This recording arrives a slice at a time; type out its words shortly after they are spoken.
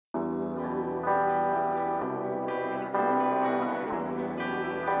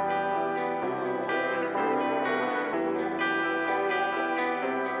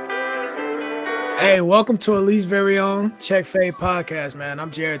Hey, welcome to Elite's very own Check Fade podcast, man. I'm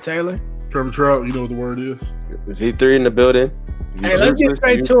Jared Taylor. Trevor Trout, you know what the word is. V3 in the building. Hey, let's get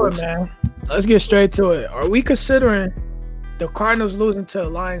straight to it, man. Let's get straight to it. Are we considering the Cardinals losing to the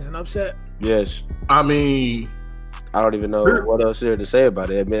Lions an upset? Yes. I mean, I don't even know what else there to say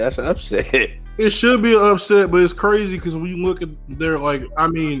about it. I mean, that's an upset. it should be an upset, but it's crazy because when you look at their, like, I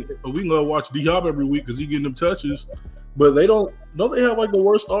mean, we can go watch D-Hop every week because he getting them touches, but they don't they have, like, the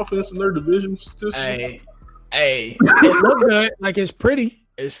worst offense in their division statistically? Hey, it look good. Like, it's pretty.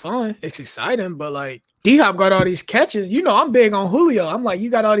 It's fun. It's exciting, but, like, D-Hop got all these catches. You know, I'm big on Julio. I'm like, you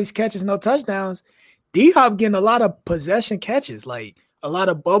got all these catches, no touchdowns. D-Hop getting a lot of possession catches, like a lot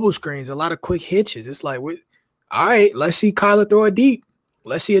of bubble screens, a lot of quick hitches. It's like, all right, let's see Kyler throw it deep.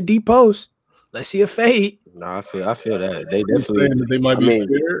 Let's see a deep post. Let's see a fade. No, I feel that. They definitely they might be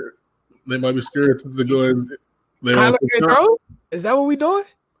scared. They might be scared to go in. Kyler can throw? Is that what we doing?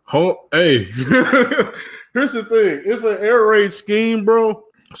 Hey, here's the thing. It's an air raid scheme, bro.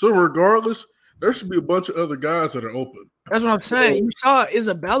 So regardless, there should be a bunch of other guys that are open. That's what I'm saying. You saw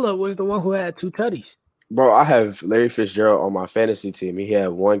Isabella was the one who had 2 tutties. Bro, I have Larry Fitzgerald on my fantasy team. He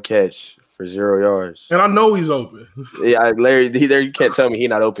had 1 catch for 0 yards. And I know he's open. Yeah, Larry, you can't tell me he's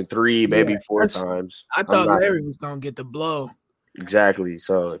not open 3, maybe 4 times. I thought Larry was going to get the blow. Exactly.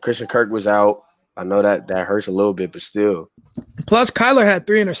 So Christian Kirk was out. I know that hurts a little bit, but still. Plus, Kyler had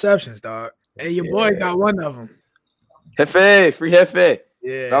 3 interceptions, dog. And your boy got 1 of them. Hefe, free Hefe.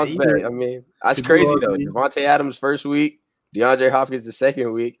 Yeah. Bounce back. I mean, that's crazy, though. Devontae Adams first week, DeAndre Hopkins the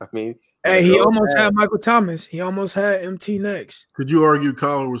second week. I mean. Hey, he almost had Michael Thomas. He almost had MT next. Could you argue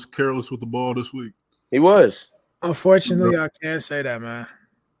Kyler was careless with the ball this week? He was. Unfortunately, I can't say that, man.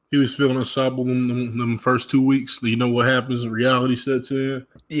 He was feeling unstoppable in them first 2 weeks. You know what happens? Reality sets in.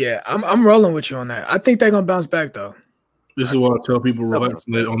 Yeah, I'm rolling with you on that. I think they're going to bounce back, though. This is why I tell people relax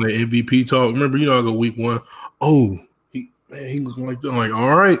on their MVP talk. Remember, I go week 1. Oh, he looking like that. I'm like,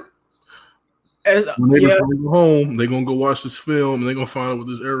 all right. When they go home, they're going to go watch this film, and they're going to find out what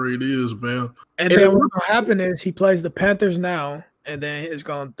this air raid is, man. And then what's going to happen is he plays the Panthers now, and then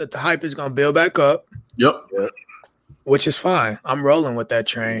the hype is going to build back up. Yep. Which is fine. I'm rolling with that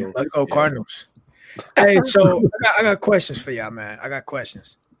train. Let's go Cardinals. Hey, so I got questions for y'all, man. I got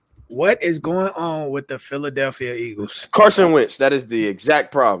questions. What is going on with the Philadelphia Eagles? Carson Wentz. That is the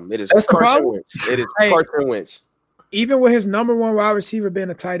exact problem. It is Carson Wentz. It is Carson Wentz. Even with his number 1 wide receiver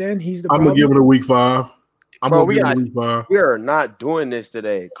being a tight end, he's the problem. I'm going to give it a week 5. We are not doing this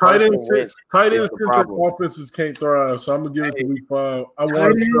today. Tight ends offenses can't thrive, so I'm going to give it to week 5. I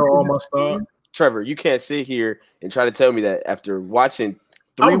want to sell all my stock. Trevor, you can't sit here and try to tell me that after watching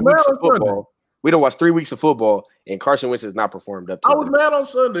 3 weeks of football, we don't watch 3 weeks of football, and Carson Wentz has not performed up to I was mad on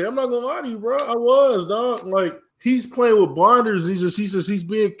Sunday. I'm not going to lie to you, bro. I was, dog. Like, he's playing with blinders. He's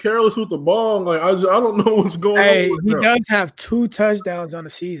being careless with the ball. Like, I don't know what's going on. Hey, he does have 2 touchdowns on the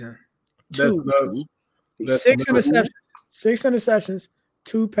season. 2. 6 interceptions. 6 interceptions.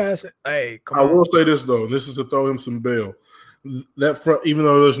 2 passes. Hey, come on. I will say this, though. This is to throw him some bail. That front, even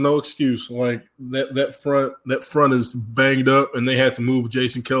though there's no excuse, like that front is banged up, and they had to move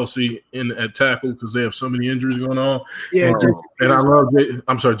Jason Kelce in at tackle because they have so many injuries going on. Yeah, and I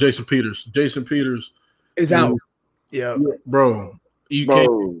love. Jason Peters. Jason Peters is out. Yeah, bro.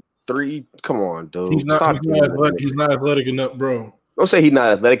 Can't. 3. Come on, dude. He's not athletic enough, bro. Don't say he's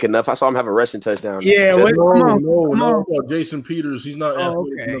not athletic enough. I saw him have a rushing touchdown. Yeah, come on. Jason Peters. He's not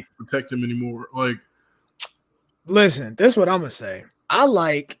athletic enough to protect him anymore. Like. Listen, this is what I'm going to say. I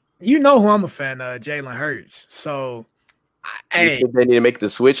like – who I'm a fan of, Jalen Hurts. So, you think they need to make the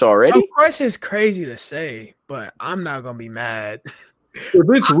switch already? Of course it's crazy to say, but I'm not going to be mad. If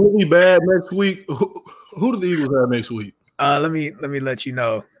it's really bad next week, who do the Eagles have next week? Let me let you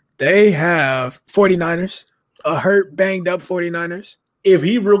know. They have 49ers, a hurt, banged-up 49ers. If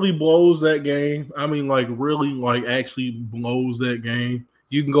he really blows that game, I mean, like, really, like, actually blows that game,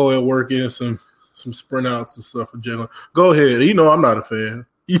 you can go and work in some sprint outs and stuff for Jalen. Go ahead. I'm not a fan.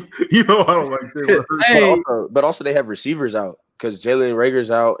 I don't like that. Hey. But also they have receivers out because Jalen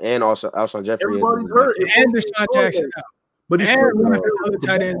Reagor's out and also Alshon Jeffrey. Everybody's hurt. And Deshaun Jackson out. But he's one of the other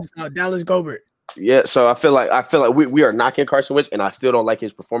tight ends out, Dallas Goedert. Yeah, so I feel like we are knocking Carson Wentz, and I still don't like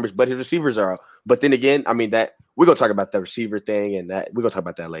his performance, but his receivers are out. But then again, I mean that we're gonna talk about the receiver thing, and that we're gonna talk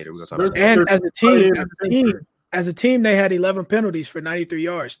about that later. We're gonna talk about that. And as a team, they had 11 penalties for 93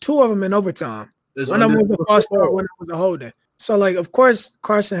 yards. 2 of them in overtime. One of them was a false start, one of them was a holding. So, like, of course,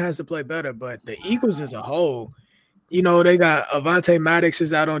 Carson has to play better, but the Eagles as a whole, they got Avonte Maddox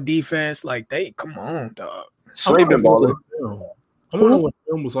is out on defense. Like, come on, dog. Slay been balling. I don't know what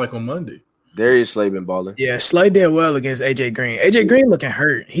film was like on Monday. Darius Slay been balling. Yeah, Slay did well against AJ Green. AJ Green looking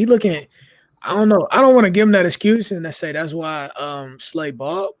hurt. I don't know. I don't want to give him that excuse and say that's why Slay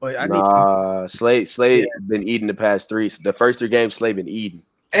balled, but I think Slay been eating the past three. The first 3 games, Slay been eating.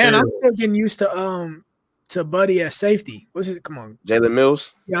 And I'm still getting used to Buddy at safety. What's his? Come on, Jalen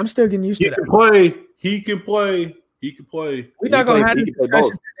Mills. Yeah, I'm still getting used to that. He can play. We're not gonna have this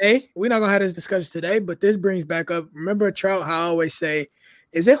discussion today. We're not gonna have this discussion today, but this brings back up. Remember, Trout? How I always say,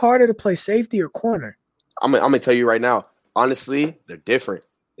 is it harder to play safety or corner? I'm gonna tell you right now. Honestly, they're different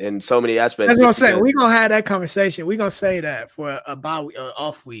in so many aspects. That's what I'm saying. We're gonna have that conversation. We're gonna say that for a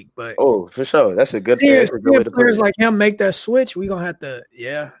off week, but for sure, that's a good thing. Players like him make that switch. We're gonna have to.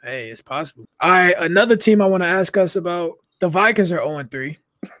 Yeah, hey, it's possible. All right, another team I want to ask us about. The Vikings are 0-3.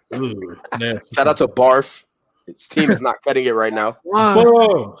 Shout out to Barf. His team is not cutting it right now.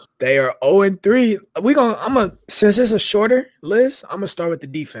 Wow. They are 0-3. Since it's a shorter list, I'm gonna start with the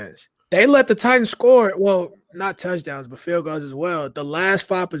defense. They let the Titans score. Well, not touchdowns, but field goals as well. The last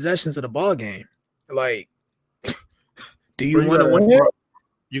 5 possessions of the ball game. Like, do you want to win it?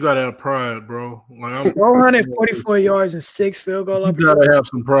 You gotta have pride, bro. Like 444 yards and 6 field goal opportunities. You gotta have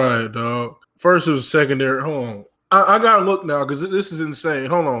some pride, dog. First it was secondary. Hold on. I gotta look now because this is insane.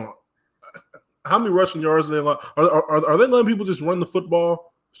 Hold on. How many rushing yards are they like? Are they letting people just run the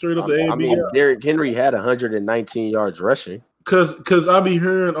football straight up the A and B? Derrick Henry had 119 yards rushing. Cause I be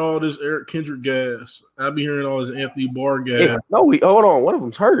hearing all this Eric Kendrick gas. I be hearing all this Anthony Barr gas. Hey, no, hold on. One of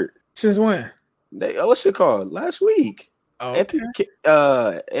them's hurt. Since when? What's it called? Last week. Oh, okay.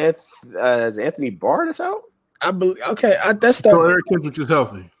 Is Anthony Barr that's out? I believe. Okay, that's so Eric Kendrick is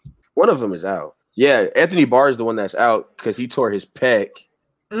healthy. One of them is out. Yeah, Anthony Barr is the one that's out because he tore his pec.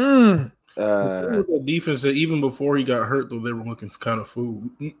 The defense that even before he got hurt, though, they were looking for kind of food.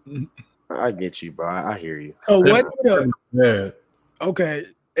 I get you, bro. I hear you. So what? Okay,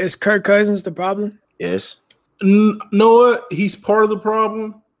 is Kirk Cousins the problem? Yes. Know what? He's part of the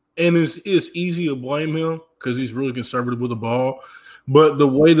problem, and it's easy to blame him because he's really conservative with the ball. But the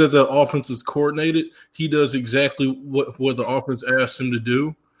way that the offense is coordinated, he does exactly what the offense asks him to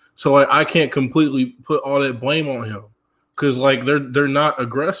do. So I can't completely put all that blame on him because they're not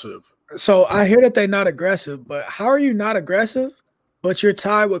aggressive. So I hear that they're not aggressive, but how are you not aggressive? But you're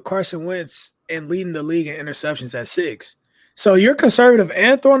tied with Carson Wentz and leading the league in interceptions at 6. So you're conservative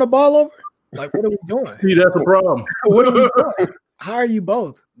and throwing the ball over? Like, what are we doing? See, that's a problem. What are we doing? How are you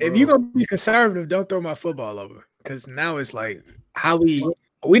both? If you're gonna be conservative, don't throw my football over. Because now it's like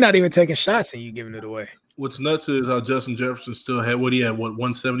we not even taking shots and you giving it away. What's nuts is how Justin Jefferson still had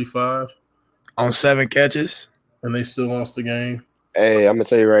 175 on 7 catches, and they still lost the game. Hey, I'm gonna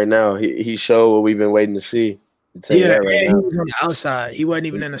tell you right now, he showed what we've been waiting to see. He was on the outside. He wasn't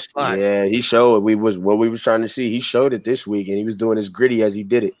even in the slot. Yeah, he showed what we was trying to see. He showed it this week, and he was doing as gritty as he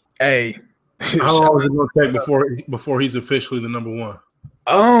did it. Hey, how long is it going to take before he's officially the number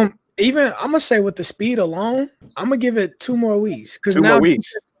 1? Even I'm gonna say with the speed alone, I'm gonna give it 2 more weeks because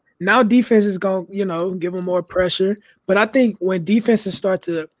now defense is gonna give them more pressure. But I think when defenses start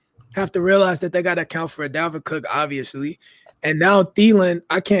to have to realize that they got to account for a Dalvin Cook, obviously. And now Thielen,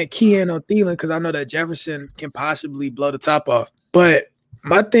 I can't key in on Thielen because I know that Jefferson can possibly blow the top off. But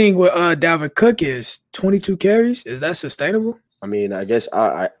my thing with Dalvin Cook is 22 carries. Is that sustainable? I mean, I guess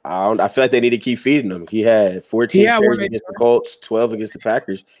I feel like they need to keep feeding him. He had 14 carries against the Colts, 12 against the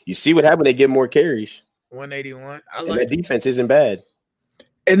Packers. You see what happened? They get more carries. 181. And that defense isn't bad.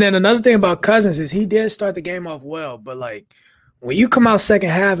 And then another thing about Cousins is he did start the game off well, but when you come out second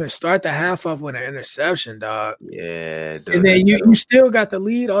half and start the half off with an interception, dog. Yeah. And then you still got the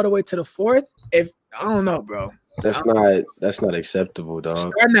lead all the way to the 4th. I don't know, bro. That's not acceptable, dog.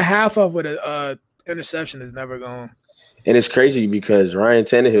 Starting the half off with a interception is never going. And it's crazy because Ryan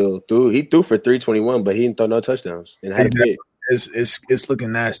Tannehill threw for 321, but he didn't throw no touchdowns and had a pick. It's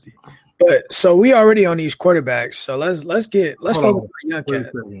looking nasty. But so we already on these quarterbacks. So let's focus on young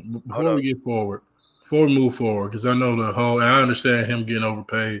cat. Before we move forward, because I know I understand him getting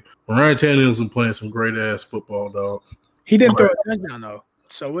overpaid. Ryan Tannehill's been playing some great ass football, dog. He didn't throw a touchdown though.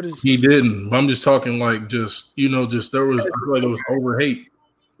 So what is he didn't? I'm just talking there was I feel like there was overhate.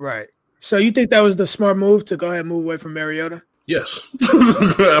 Right. So you think that was the smart move to go ahead and move away from Mariota? Yes,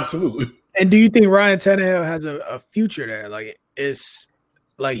 absolutely. And do you think Ryan Tannehill has a future there?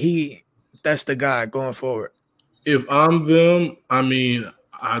 That's the guy going forward. If I'm them, I mean,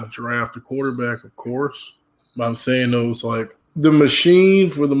 I draft a quarterback, of course. But I'm saying the machine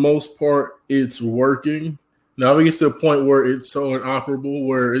for the most part, it's working. Now if it gets to a point where it's so inoperable,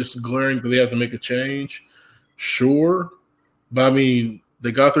 where it's glaring that they have to make a change, sure. But I mean,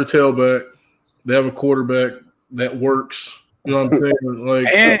 they got their tailback. They have a quarterback that works. You know what I'm saying?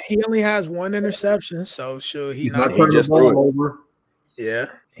 And he only has 1 interception, so sure he not turning the ball over. Yeah.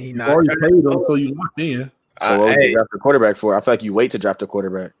 He You not already turning paid him, over. so you locked in. So what would you draft a quarterback for? I feel like you wait to draft a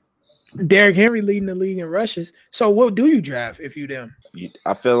quarterback. Derrick Henry leading the league in rushes. So what do you draft if you them?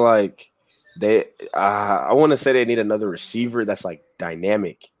 I feel like they. I want to say they need another receiver that's like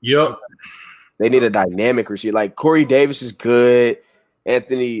dynamic. Yep. They need a dynamic receiver. Like Corey Davis is good.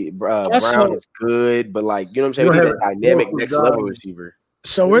 Anthony Brown is good, but like you know what I'm saying. We need a dynamic next level receiver.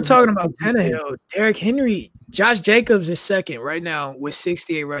 So we're talking about Tannehill, Derrick Henry, Josh Jacobs is second right now with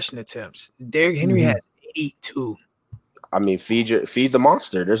 68 rushing attempts. Derrick Henry has 82. I mean, feed the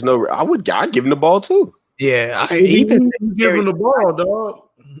monster. There's no. I'd give him the ball too. Yeah, he been giving the ball, dog.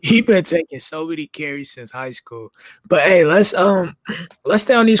 He been taking so many carries since high school. But hey, let's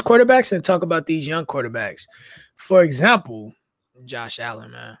stay on these quarterbacks and talk about these young quarterbacks. For example, Josh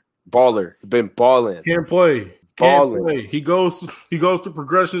Allen, man, baller, been balling. Can't play. Can't play. He goes to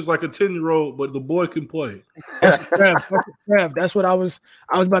progressions like a 10-year-old, but the boy can play. That's what I was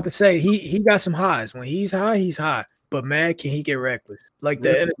about to say. He got some highs. When he's high, he's high. But man, can he get reckless? Like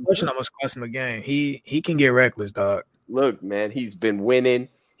the interception almost cost him a game. He can get reckless, dog. Look, man, he's been winning.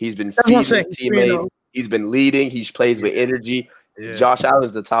 He's been feeding his teammates. He's been leading. He plays with energy. Yeah. Josh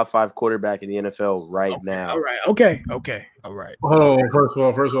Allen's the top 5 quarterback in the NFL now. All right. Okay. All right. Oh,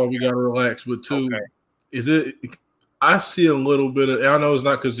 first of all, we gotta relax. But two, is it? I see a little bit of. I know it's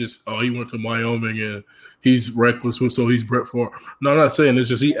not because he went to Wyoming and he's reckless, so he's Brett Favre. No, I'm not saying it's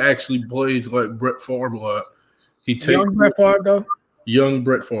just he actually plays like Brett Favre a lot. He takes young Brett Favre though. Young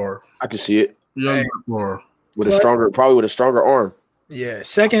Brett Favre. I can see it. Brett Favre with a stronger arm. Yeah,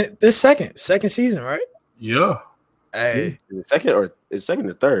 second season, right? Yeah. Hey, second or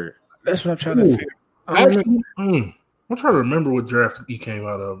third? That's what I'm trying to figure. I'm trying to remember what draft he came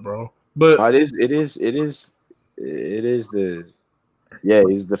out of, bro. But it is the he's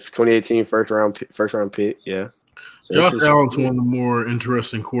the 2018 first round pick. Yeah. So Josh Allen's one of the more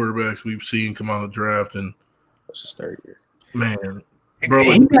interesting quarterbacks we've seen come out of the draft, and that's his third year. Man, bro,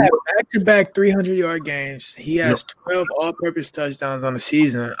 he had back-to-back 300-yard games. He has 12 all-purpose touchdowns on the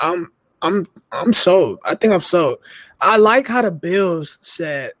season. I'm sold. I think I'm sold. I like how the Bills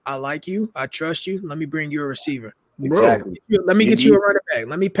said, "I like you. I trust you. Let me bring you a receiver. Exactly. Let me get you a running back.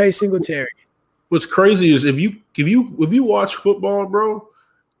 Let me pay Singletary." What's crazy is if you watch football, bro,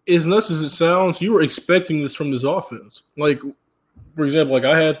 as nuts as it sounds, you were expecting this from this offense. Like, for example, like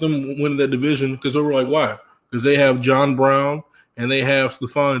I had them win that division because they were like, why? Because they have John Brown and they have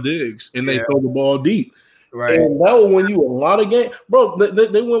Stephon Diggs and they throw the ball deep. Right. And that will win you a lot of games. Bro,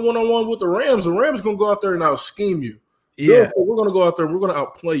 they went one-on-one with the Rams. The Rams going to go out there and out-scheme you. Yeah. We're going to go out there. We're going to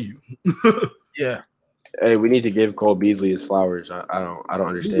outplay you. Yeah. Hey, we need to give Cole Beasley his flowers. I don't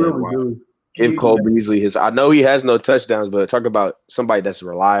understand really why. Do. Give Cole Beasley his. I know he has no touchdowns, but talk about somebody that's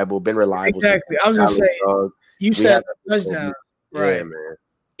reliable, been reliable. Exactly. I was going to say, you said touchdown. Right. Yeah, man.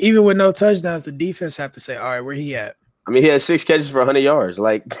 Even with no touchdowns, the defense have to say, all right, where he at? I mean, he had 6 catches for 100 yards.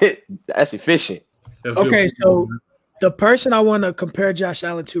 Like, that's efficient. Okay, so the person I want to compare Josh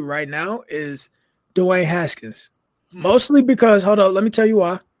Allen to right now is Dwayne Haskins. Mostly because, hold on, let me tell you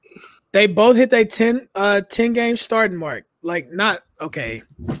why. They both hit their 10-game starting mark. Like, not – okay.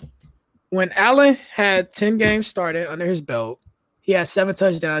 When Allen had 10 games started under his belt, he had 7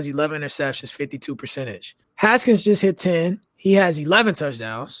 touchdowns, 11 interceptions, 52%. Haskins just hit 10. He has 11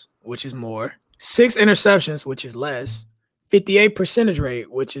 touchdowns, which is more, 6 interceptions, which is less, 58%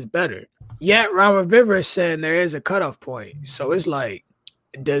 rate, which is better. Yet Ron Rivera is saying there is a cutoff point. So it's like,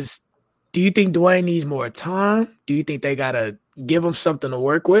 do you think Dwayne needs more time? Do you think they gotta give him something to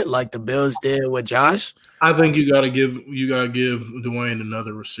work with, like the Bills did with Josh? I think you gotta give Dwayne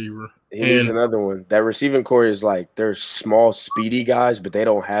another receiver. He needs another one. That receiving core is like they're small, speedy guys, but they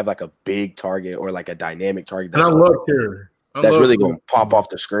don't have like a big target or like a dynamic target. And I love Terry. That's really going to pop off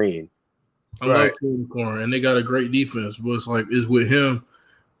the screen. I love Terry McLaurin, and they got a great defense. But it's with him.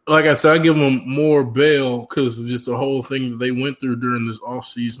 Like I said, I give them more bail because of just the whole thing that they went through during this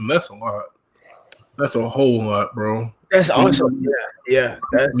offseason. That's a lot. That's a whole lot, bro. That's awesome. Yeah.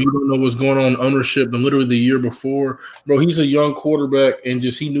 You don't know what's going on in ownership. And literally the year before, bro, he's a young quarterback, and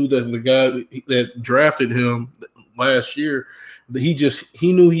just he knew that the guy that drafted him last year, he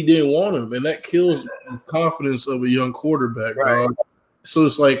knew he didn't want him, and that kills the confidence of a young quarterback. Right. So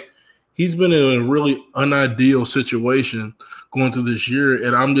it's like he's been in a really unideal situation going through this year,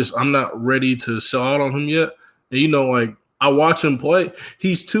 and I'm not ready to sell out on him yet. And like I watch him play,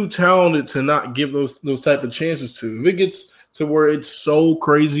 he's too talented to not give those type of chances to. If it gets to where it's so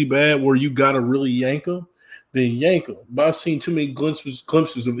crazy bad where you got to really yank him, then yank him. But I've seen too many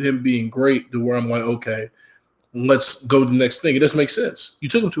glimpses of him being great to where I'm like, okay, let's go to the next thing. It doesn't make sense. You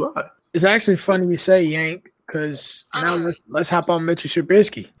took him too high. It's actually funny you say yank because now let's hop on Mitchell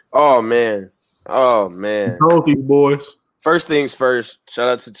Trubisky. Oh man. Healthy boys. First things first. Shout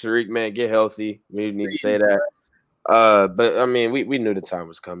out to Tariq, man. Get healthy. We need to say that. But I mean, we knew the time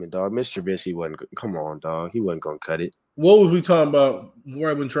was coming, dog. Mr. Trubisky wasn't. Come on, dog. He wasn't gonna cut it. What was we talking about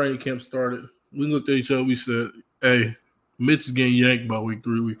right when training camp started? We looked at each other. We said, "Hey, Mitch is getting yanked by week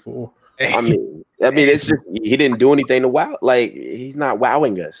 3, week 4." I mean, it's just he didn't do anything to wow. Like he's not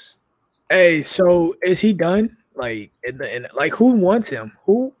wowing us. Hey, so is he done? Like, like who wants him?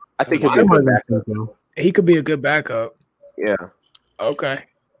 Who? I think he'll be a good backup. He could be a good backup. Yeah. Okay.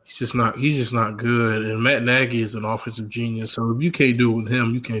 He's just not good. And Matt Nagy is an offensive genius. So if you can't do it with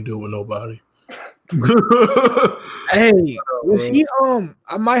him, you can't do it with nobody. Hey, was he?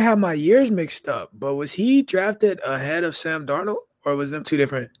 I might have my years mixed up, but was he drafted ahead of Sam Darnold, or was them two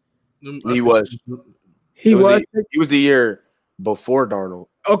different? He was. He was the year before Darnold.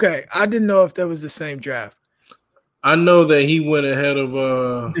 Okay, I didn't know if that was the same draft. I know that he went ahead of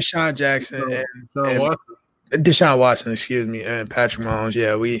Deshaun Jackson and Deshaun Watson, excuse me, and Patrick Mahomes.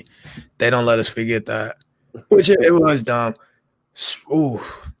 Yeah, they don't let us forget that, which it was dumb. Ooh.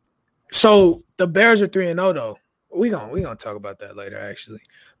 So the Bears are 3-0 though. We gonna talk about that later. Actually,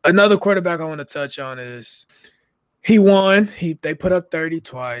 another quarterback I want to touch on is he won. They put up 30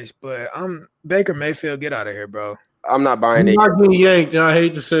 twice, but Baker Mayfield. Get out of here, bro. I'm not buying it. He's not getting yanked. I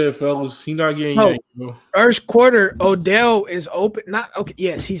hate to say it, fellas. He's not getting yanked, bro. First quarter, Odell is open. Not okay.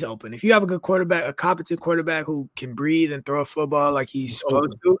 Yes, he's open. If you have a good quarterback, a competent quarterback who can breathe and throw a football like he's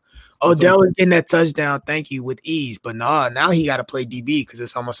supposed to, Odell is getting that touchdown. Thank you with ease. But now he got to play DB because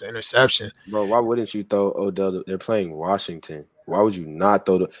it's almost an interception. Bro, why wouldn't you throw Odell? They're playing Washington. Why would you not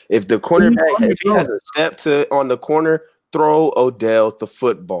throw if the cornerback if he has a step on the corner, throw Odell the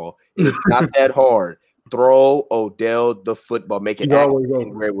football. It's not that hard. Throw Odell the football, make it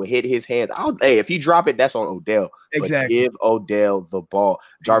where it will hit his hands. If you drop it, that's on Odell. Exactly. But give Odell the ball.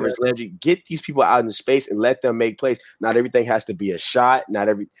 Jarvis Landry, get these people out in space and let them make plays. Not everything has to be a shot.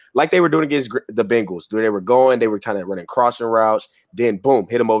 Like they were doing against the Bengals. They were kind of running crossing routes. Then boom,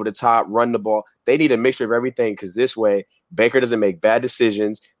 hit them over the top, run the ball. They need a mixture of everything because this way Baker doesn't make bad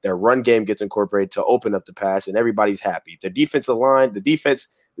decisions. Their run game gets incorporated to open up the pass, and everybody's happy. The defensive line,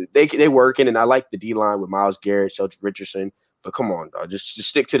 they working, and I like the D line with Myles Garrett, Sheldon Richardson. But come on, dog, just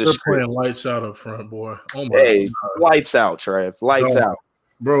stick to the script. Playing lights out up front, boy. Oh my God. Lights out, Trev. Lights out,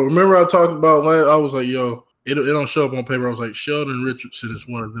 bro. Remember I talked about? I was like, yo, it don't show up on paper. I was like, Sheldon Richardson is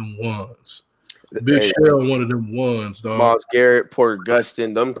one of them ones. Big Shell, one of them ones, dog. Myles Garrett, Porter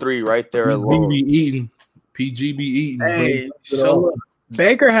Gustin, them three right there alone. PGB eating. Hey, so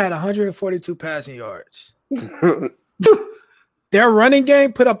Baker had 142 passing yards. Their running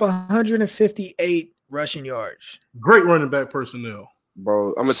game put up 158 rushing yards. Great running back personnel. Bro,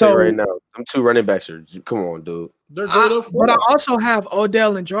 I'm gonna tell you right now, them two running backs are come on, dude. They're good but I also have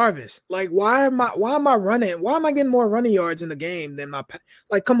Odell and Jarvis. Like, why am I running? Why am I getting more running yards in the game than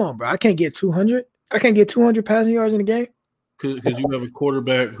come on, bro. I can't get 200. I can't get 200 passing yards in the game. Because you have a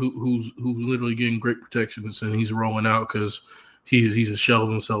quarterback who's literally getting great protection and he's rolling out because he's a shell of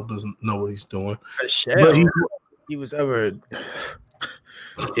himself, doesn't know what he's doing. A shell. He was ever,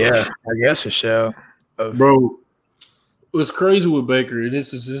 yeah, I guess a shell. Bro, what's crazy with Baker, and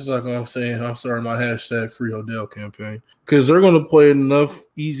this is like I'm saying, I'm starting my hashtag Free Odell campaign because they're going to play enough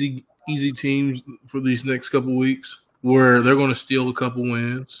easy teams for these next couple weeks where they're going to steal a couple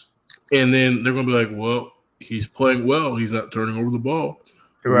wins, and then they're going to be like, well, he's playing well, he's not turning over the ball.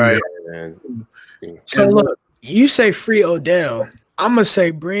 Right. Yeah, so look, you say free Odell. I'm going to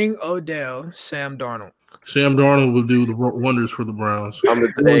say bring Odell, Sam Darnold. Sam Darnold will do the wonders for the Browns. I'm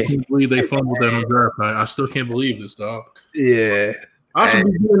gonna say, I can't believe they fumbled that on draft night. I still can't believe this, dog. Yeah. I should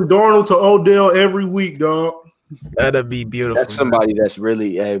be giving Darnold to Odell every week, dog. That'd be beautiful. That's somebody that's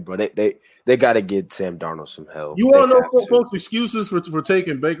really, bro. They got to get Sam Darnold some help. You want to know folks' excuses for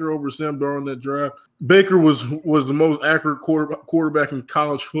taking Baker over Sam Darnold in that draft? Baker was the most accurate quarterback in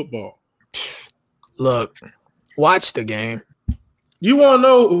college football. Look, watch the game. You want to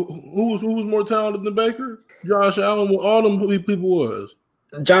know who was more talented than Baker? Josh Allen, all them people was.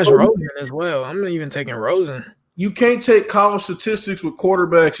 Josh Rosen as well. I'm not even taking Rosen. You can't take college statistics with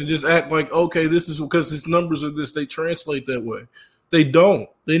quarterbacks and just act like, okay, this is because his numbers are this. They translate that way. They don't.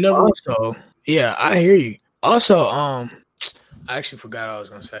 They never. Also, yeah, I hear you. Also, I actually forgot what I was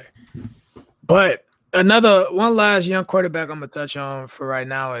going to say. But one last young quarterback I'm going to touch on for right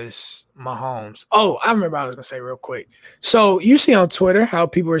now is Mahomes. Oh, I remember I was going to say real quick. So you see on Twitter how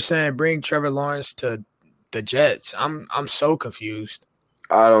people are saying bring Trevor Lawrence to the Jets. I'm so confused.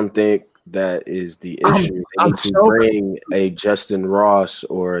 I don't think that is the issue. They need to bring a Justin Ross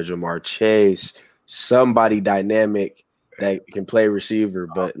or a Jamar Chase, somebody dynamic that can play receiver.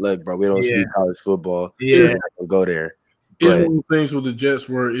 But look, bro, we don't see college football. Yeah, so we're not gonna go there. It's one of the things with the Jets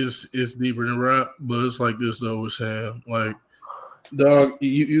where it's deeper than rap, but it's like this though with Sam. Like, dog,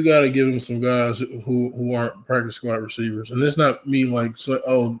 you got to give him some guys who aren't practice squad receivers, and it's not me like,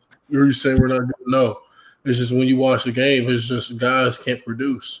 you're saying we're not doing no. It's just when you watch the game, it's just guys can't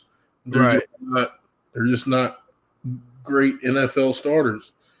produce. They're just not great NFL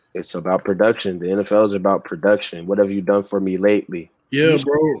starters. It's about production. The NFL is about production. What have you done for me lately? Yeah,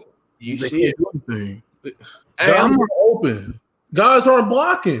 bro. You see anything. Guys are open. Guys aren't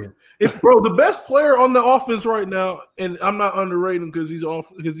blocking. Bro, the best player on the offense right now, and I'm not underrating because he's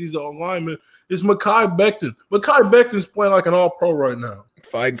an lineman, is Mekhi Becton. Mekhi Becton's playing like an all-pro right now.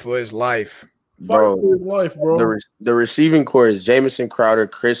 Fighting for his life. Bro. The receiving core is Jamison Crowder,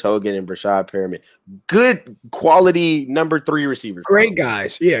 Chris Hogan, and Brashad Perriman. Good quality number 3 receivers. Great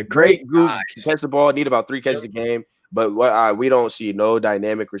guys. Yeah, great guys. Catch the ball, need about 3 catches a game. But we don't see no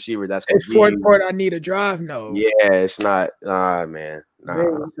dynamic receiver. That's it's fourth quarter. I need a drive. No. Yeah, it's not. Man. Nah.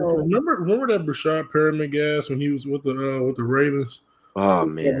 Remember that Brashad Perriman gas when he was with the Ravens? Oh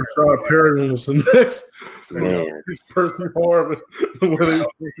man, Brashad Perriman was the next person Harvard. Where they were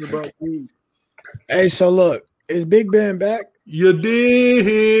thinking about food. Hey, so look, is Big Ben back? You did.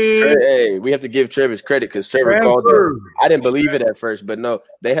 Hey, we have to give Travis credit because Trevor called it. I didn't believe it at first, but no,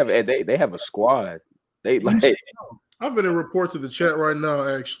 they have a squad. I've been in report to the chat right now.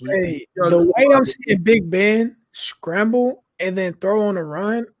 Actually, hey, the way I'm seeing Big Ben scramble and then throw on a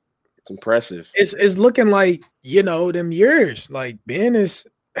run, it's impressive. It's looking like them years. Like Ben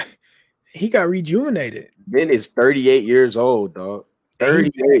he got rejuvenated. Ben is 38 years old, dog.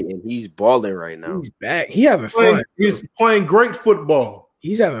 38, and he's balling right now. He's back. He having fun. He's playing great football.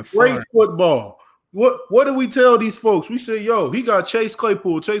 He's having fun. Great football. What do we tell these folks? We say, yo, he got Chase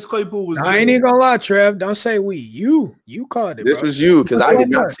Claypool. Chase Claypool was. I ain't even gonna lie, Trev. Don't say we. You called it. This was you because I did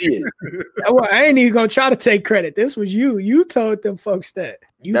not see it. I ain't even gonna try to take credit. This was you. You told them folks that.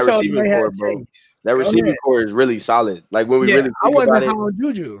 That receiving core, bro. That receiving core is really solid. Like when we really I wasn't on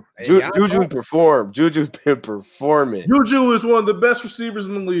Juju. Juju performed. Juju's been performing. Juju is one of the best receivers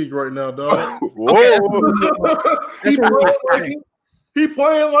in the league right now, dog. He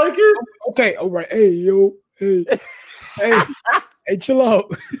playing like it. Okay, all right. Hey, yo. Hey. Hey, chill out.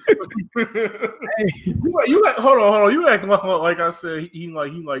 You hold on. You acting like I said he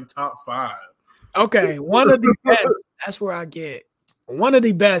like top 5. Okay, one of the best. That's where I get. One of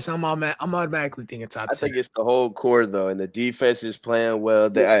the best, I'm automatically thinking top 10. I think it's the whole core, though, and the defense is playing well.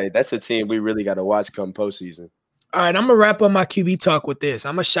 That's a team we really got to watch come postseason. All right, I'm going to wrap up my QB talk with this.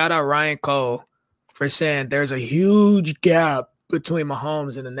 I'm going to shout out Ryan Cole for saying there's a huge gap between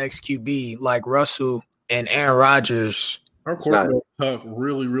Mahomes and the next QB, like Russell and Aaron Rodgers. Our quarterback talk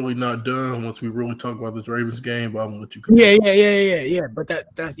really not done once we really talk about this Ravens game, but I'm going to let you continue. Yeah. But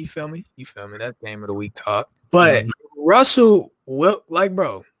that you feel me? You feel me? That game of the week talk. But Russell,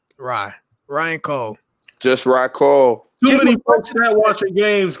 Ryan Cole. Just Ryan Cole. Too many folks not watching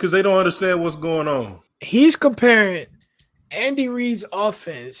games because they don't understand what's going on. He's comparing Andy Reid's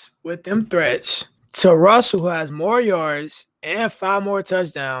offense with them threats to Russell, who has more yards and 5 more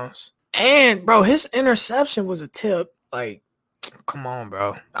touchdowns. And, bro, his interception was a tip. Like, come on,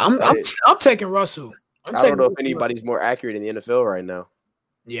 bro. I'm taking Russell. I don't know if anybody's more accurate in the NFL right now.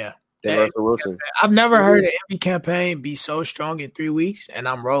 Yeah. Than Russell Wilson. I've never heard an MVP campaign be so strong in 3 weeks, and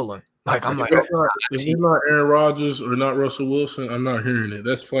I'm rolling. Like, I'm like, if you're not Aaron Rodgers or not Russell Wilson, I'm not hearing it.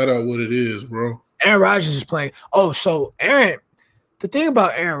 That's flat out what it is, bro. Aaron Rodgers is playing. Oh, so the thing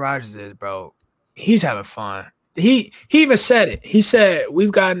about Aaron Rodgers is, bro, he's having fun. He even said it. He said,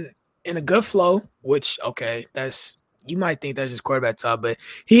 we've gotten in a good flow, which, okay, you might think that's just quarterback talk, but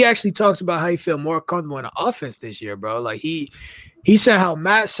he actually talks about how he feel more comfortable in the offense this year, bro. Like, he said how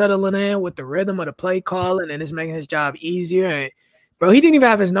Matt's settling in with the rhythm of the play calling, and it's making his job easier. And, bro, he didn't even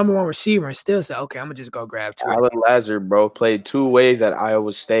have his number 1 receiver and still said, okay, I'm going to just go grab 2. Alan Lazard, bro, played 2 ways at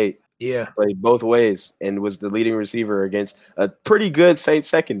Iowa State. Yeah. Played both ways and was the leading receiver against a pretty good Saints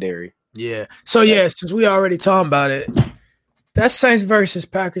secondary. Yeah. So, since we already talking about it, that Saints versus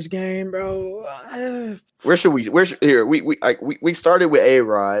Packers game, bro. We started with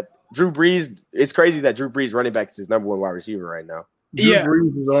A-Rod. Drew Brees. It's crazy that Drew Brees running back is his number 1 wide receiver right now.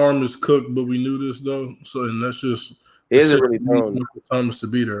 Drew Brees' arm is cooked, but we knew this though. So and that's just he isn't really thrown Thomas to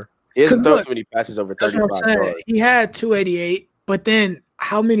be there. He hasn't thrown too many passes over 35 yards. He had 288, but then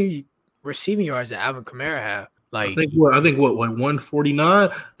how many receiving yards did Alvin Kamara have? Like I think what 149.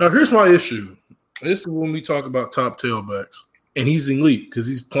 Now here's my issue. This is when we talk about top tailbacks. and he's elite because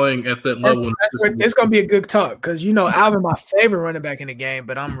he's playing at that level. It's going to be a good talk because Alvin, my favorite running back in the game,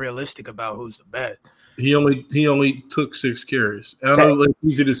 but I'm realistic about who's the best. He only took 6 carries. I know it's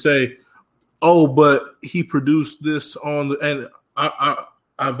easy to say, but he produced this and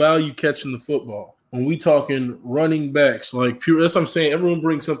I value catching the football. When we talking running backs, like pure, that's what I'm saying. Everyone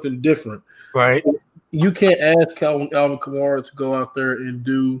brings something different, right? You can't ask Alvin Kamara to go out there and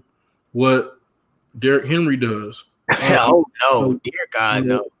do what Derrick Henry does. Hell no, dear God,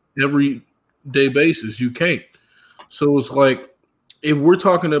 no. Every day basis, you can't. So it's like if we're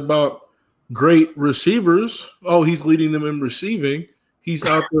talking about great receivers, he's leading them in receiving. He's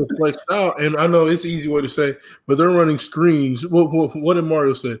out there flexed out, and I know it's an easy way to say, but they're running screens. What did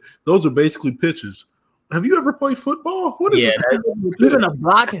Mario say? Those are basically pitches. Have you ever played football? What is even a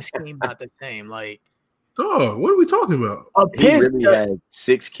blocking scheme about the same? Like, what are we talking about? A pitch. He really had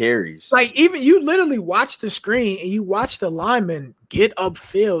 6 carries. Like, even you literally watch the screen and you watch the lineman get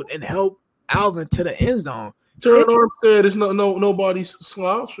upfield and help Alvin to the end zone. Terron Armstead is nobody's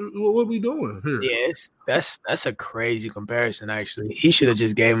slouch. What are we doing here? Yes, that's a crazy comparison. Actually, he should have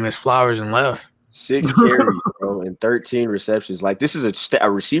just gave him his flowers and left. 6 carries, bro, and 13 receptions. Like, this is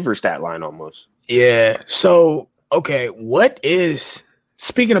a receiver stat line almost. Yeah. So, okay,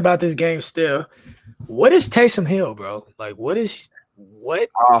 speaking about this game still? What is Taysom Hill, bro? Like, what?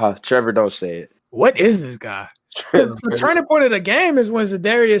 Trevor, don't say it. What is this guy? The turning point of the game is when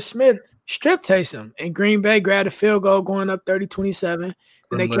Zadarius Smith stripped Taysom, and Green Bay grabbed a field goal going up 30-27,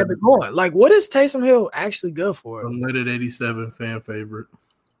 and they kept it going. Like, what is Taysom Hill actually good for? Unleaded 87 fan favorite.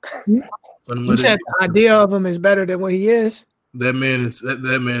 You said the idea of him is better than what he is? That man is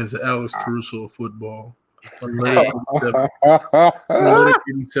Alex Caruso of football. Alex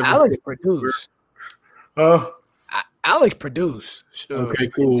produced. Alex produced. Sure. Okay,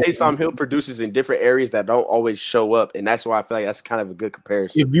 cool. Taysom Hill produces in different areas that don't always show up, and that's why I feel like that's kind of a good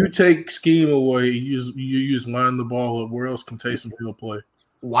comparison. If you take scheme away, you use line the ball up, where else can Taysom Hill play?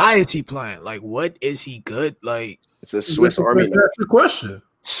 Why is he playing? Like, what is he good? Like, it's a Swiss Army knife. That's the question.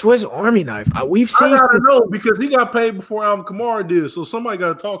 Swiss Army knife. We've seen. I gotta know because he got paid before Alvin Kamara did. So somebody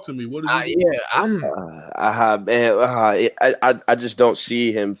got to talk to me. What is he? I just don't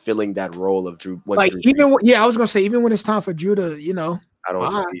see him filling that role of Drew. I was gonna say even when it's time for Drew to, I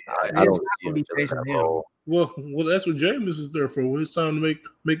don't see him filling that role. Well, that's what Jameis is there for. When it's time to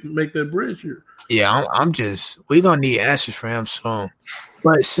make that bridge here. Yeah, we're gonna need answers for him soon.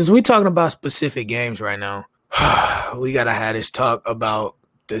 But since we're talking about specific games right now, we gotta have this talk about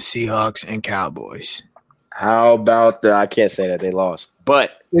the Seahawks and Cowboys. How about I can't say that they lost,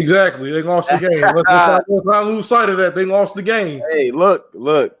 but exactly they lost the game. Let's not lose sight of that. They lost the game. Hey, look,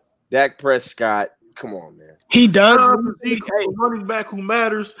 Dak Prescott. Come on, man. He does. He's a running back who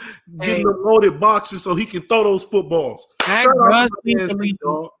matters, getting the loaded boxes so he can throw those footballs. Dak does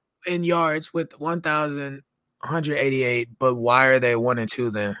in yards with 1,188, but why are they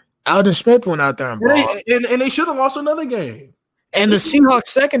 1-2 then? Alden Smith went out there and balled. And they should have lost another game. And the Seahawks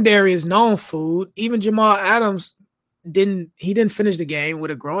secondary is known food. Even Jamal Adams didn't finish the game with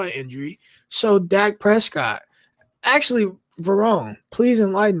a groin injury. So Dak Prescott. Actually, Verone, please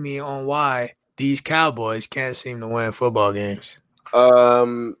enlighten me on why these Cowboys can't seem to win football games.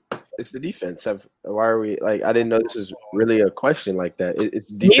 It's the defense. Why are we like? I didn't know this is really a question like that. It's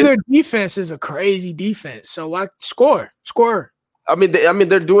defense. Neither defense is a crazy defense. So why score? I mean,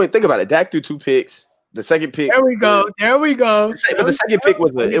 they're doing. Think about it. Dak threw 2 picks. The second pick. There we go. But the second pick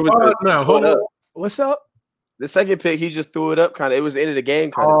was What's up? The second pick, he just threw it up. Kind of. It was the end of the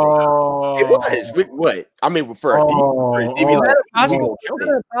game. Kind of thing. It was. What? I mean, for a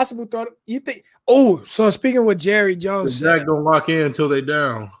possible thought. You think? Oh, so speaking with Jerry Jones, Dak don't lock in until they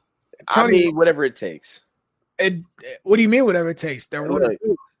down. I mean, whatever it takes. What do you mean? Whatever it takes. They're 1-2.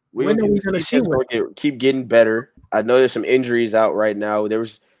 When are we going to see? Keep getting better. I know there's some injuries out right now.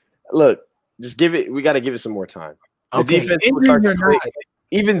 Just give it. We got to give it some more time. The defense will start to play.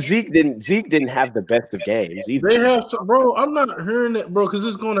 Even Zeke didn't have the best of games either. They have some, bro. I'm not hearing that, bro, because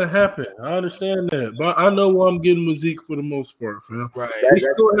it's going to happen. I understand that, but I know why I'm getting with Zeke for the most part, fam. Right. They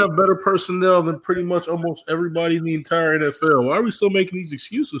still have better personnel than pretty much almost everybody in the entire NFL. Why are we still making these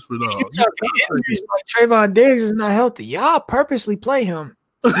excuses for them? Injuries like Trayvon Diggs is not healthy. Y'all purposely play him.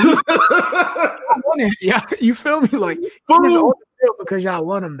 Yeah, you feel me? Like he's on the field because y'all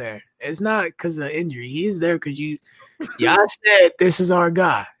want him there. It's not because of injury. He's there because y'all said this is our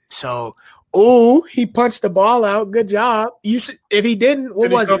guy. So, he punched the ball out. Good job. If he didn't, what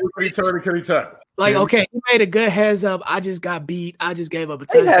was it? Can he tackle? Like, okay, he made a good heads up. I just got beat. I just gave up a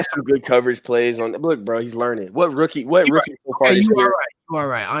touchdown. He has some good coverage plays on. Look, bro, he's learning. What rookie so far this year? You are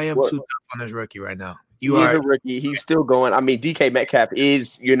right. I am too tough on this rookie right now. He's a rookie. He's still going. I mean, DK Metcalf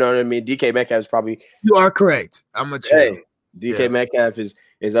is, you know what I mean? DK Metcalf is probably. You are correct. I'm a chill. DK Metcalf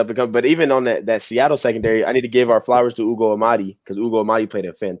is up and coming. But even on that Seattle secondary, I need to give our flowers to Ugo Amadi because Ugo Amadi played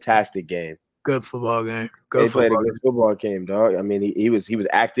a fantastic game. Good football game. He played a good football game, dog. I mean, he was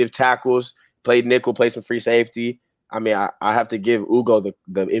active tackles, played nickel, played some free safety. I mean, I have to give Ugo the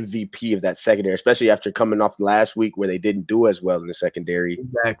MVP of that secondary, especially after coming off last week where they didn't do as well in the secondary.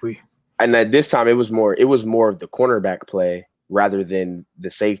 Exactly. And at this time, it was more of the cornerback play rather than the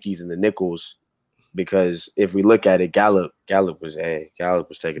safeties and the nickels. Because if we look at it, Gallup was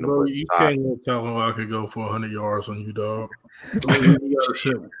taking Bro, you can't let Talon Lockett go for 100 yards on you, dog.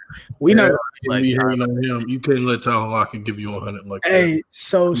 We know like on him. You can't let Talon Lockett give you 100 like that. Hey,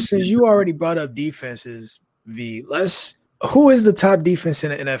 so since you already brought up defenses, who is the top defense in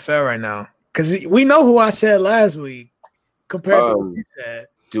the NFL right now? Because we know who I said last week compared to what you said.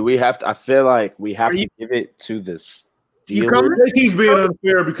 Do we have to? I feel like we have to give it to the Steelers. He's being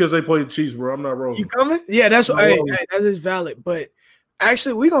unfair because they played the Chiefs, bro. I'm not wrong. You coming? Yeah, that's hey, that is valid. But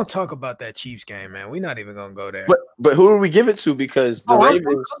actually, we're gonna talk about that Chiefs game, man. We're not even gonna go there. But who do we give it to? Because the Ravens.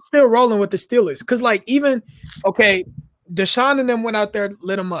 I'm still rolling with the Steelers. Because Deshaun and them went out there,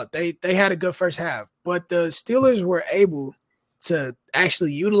 lit them up. They had a good first half, but the Steelers were able to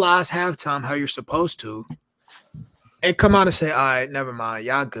actually utilize halftime how you're supposed to. And come out and say, all right, never mind.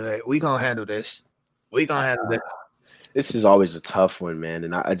 Y'all good. We going to handle this. This is always a tough one, man.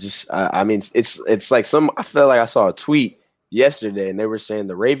 And I mean, it's like I feel like I saw a tweet yesterday and they were saying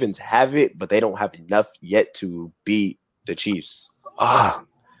the Ravens have it, but they don't have enough yet to beat the Chiefs.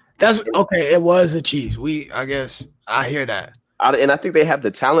 That's okay. It was the Chiefs. I guess I hear that. And I think they have the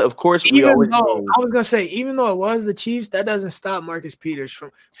talent. Of course, I was gonna say, even though it was the Chiefs, that doesn't stop Marcus Peters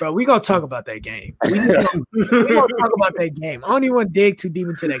from. Bro, we gonna talk about that game. We gonna talk about that game. I don't even want to dig too deep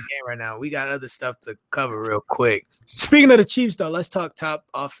into that game right now. We got other stuff to cover real quick. Speaking of the Chiefs, though, let's talk top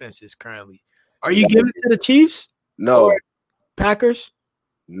offenses currently. Are you giving it to the Chiefs? No. Packers?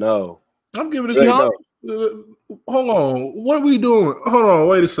 No. I'm giving it to no. Hold on. What are we doing? Hold on.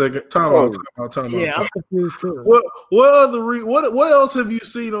 Wait a second. Time out. Yeah, I'm confused too. What else have you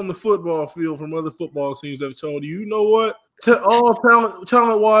seen on the football field from other football teams that have told you, you know what? All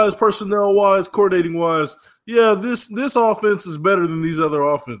talent-wise, personnel-wise, coordinating-wise, yeah, this offense is better than these other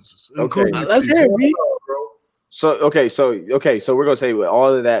offenses. Okay. Let's hear it, B. So we're gonna say with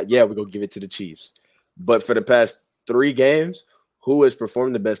all of that, yeah, we're gonna give it to the Chiefs. But for the past 3 games, who has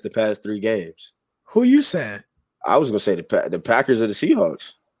performed the best the past 3 games? Who you saying? I was gonna say the Packers or the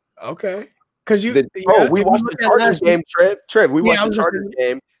Seahawks. Okay, because we watched the Chargers game, Trev. We watched the Chargers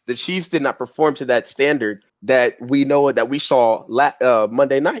game. The Chiefs did not perform to that standard that we saw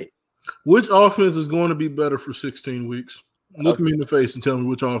Monday night. Which offense is going to be better for 16 weeks? Look me in the face and tell me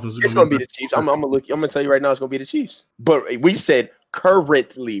which offense is going to be the Chiefs. I'm gonna tell you right now, it's going to be the Chiefs. But we said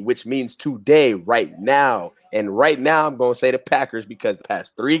currently, which means today, right now, and right now I'm going to say the Packers because the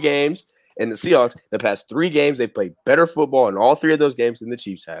past 3 games. And the Seahawks, the past 3 games, they played better football in all 3 of those games than the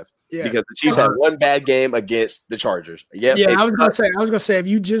Chiefs have. Yeah. Because the Chiefs had 1 bad game against the Chargers. Yeah, I was gonna say if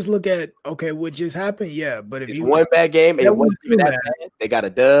you just look at what just happened, but if you 1 bad game and it wasn't that bad, they got a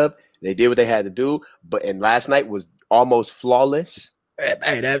dub. They did what they had to do. And last night was almost flawless.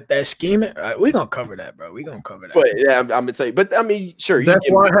 Hey, that scheming, we're gonna cover that, bro. We're gonna cover that. But yeah, I'm gonna tell you. But I mean, sure.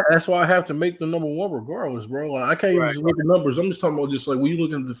 That's why I have to make the number 1 regardless, bro. Like, I can't even just look at numbers. I'm just talking about just like when you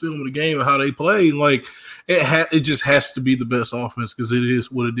look at the film of the game and how they play. Like it just has to be the best offense because it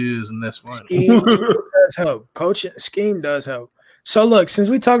is what it is, and that's fine. Scheme does help. Coaching scheme does help. So look, since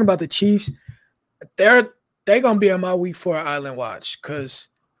we're talking about the Chiefs, they're gonna be on my week 4 island watch because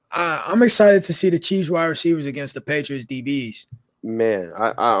I'm excited to see the Chiefs wide receivers against the Patriots DBs. Man,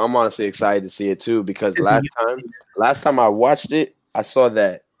 I'm honestly excited to see it too because last time I watched it, I saw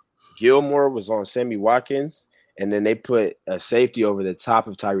that Gilmore was on Sammy Watkins, and then they put a safety over the top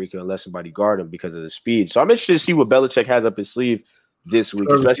of Tyreek Hill and let somebody guard him because of the speed. So I'm interested to see what Belichick has up his sleeve this week.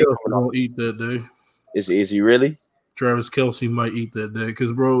 Travis Kelce won't eat that day. Is he really? Travis Kelce might eat that day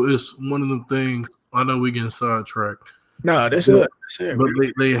because, bro, it's one of the things. I know we getting sidetracked. No, that's it. But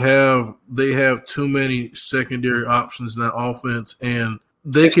they have too many secondary options in that offense, and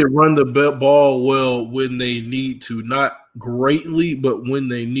they can run the ball well when they need to. Not greatly, but when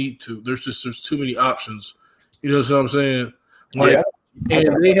they need to. There's too many options. You know what I'm saying?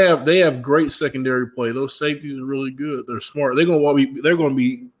 And they have great secondary play. Those safeties are really good. They're smart. They're going to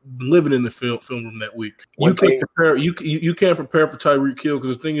be living in the film room that week. You can't prepare for Tyreek Hill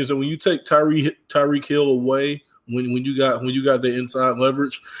because the thing is that when you take Tyreek Hill away, when you got the inside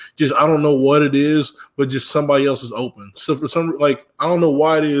leverage, just I don't know what it is, but just somebody else is open. So for some I don't know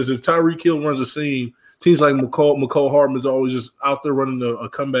why it is if Tyreek Hill runs a seam, Seems like McCall Hardman is always just out there running a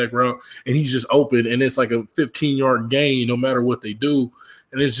comeback route, and he's just open, and it's like a 15-yard gain no matter what they do.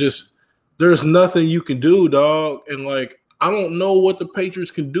 And it's just there's nothing you can do, dog. And, like, I don't know what the Patriots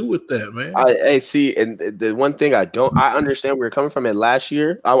can do with that, man. I see, and the one thing I understand where you're coming from. And last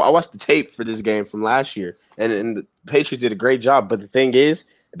year, I watched the tape for this game from last year, and the Patriots did a great job. But the thing is,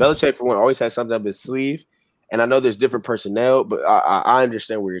 Belichick, for one, always has something up his sleeve. And I know there's different personnel, but I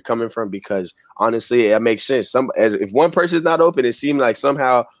understand where you're coming from because, honestly, it makes sense. If one person is not open, it seems like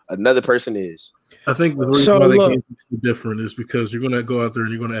somehow another person is. I think the reason why they can't be different is because you're going to go out there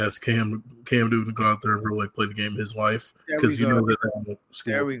and you're going to ask Cam Newton to go out there and really play the game of his life because you know that.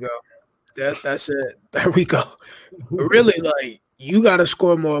 There we go. That's it. There we go. Really, like, you got to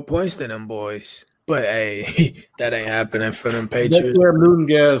score more points than them boys. But, hey, that ain't happening for them Patriots. Cam Newton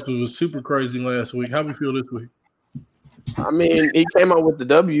gas was super crazy last week. How do we feel this week? I mean, he came out with the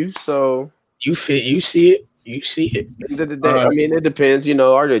W, so. You see it. You see it. At the end of the day, I mean, it depends. You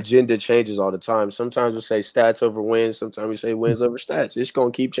know, our agenda changes all the time. Sometimes we say stats over wins. Sometimes we say wins over stats. It's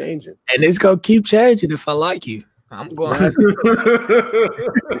going to keep changing. And it's going to keep changing if I like you. I'm going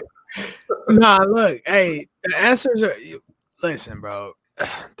to. Nah, look. Hey, the answers are – listen, bro.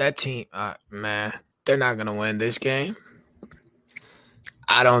 That team, man, they're not going to win this game.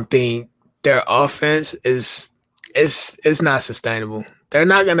 I don't think their offense is not sustainable. They're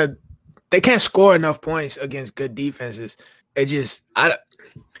not going to – they can't score enough points against good defenses. It just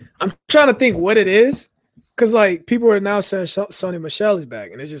I'm trying to think what it is because, like, people are now saying Sony Michel is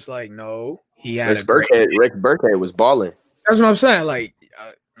back, and it's just like, no, he had Rick Burkhead was balling. That's what I'm saying. Like,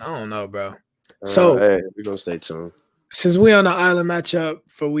 I don't know, bro. So hey, we're going to stay tuned. Since we on the island matchup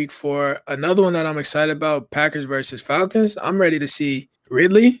for week 4, another one that I'm excited about, Packers versus Falcons. I'm ready to see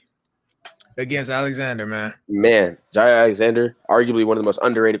Ridley against Alexander, man. Man, Jair Alexander, arguably one of the most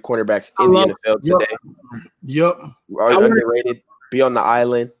underrated cornerbacks in the NFL today. Yep. Underrated. Be on the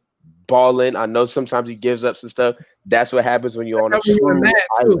island, balling. I know sometimes he gives up some stuff. That's what happens when you're on a true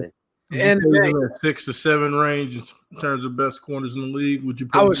island. And in 6 to 7 range in terms of best corners in the league. Would you?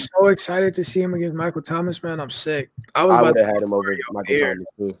 I was so excited to see him against Michael Thomas, man. I'm sick. I would have had him over Michael Thomas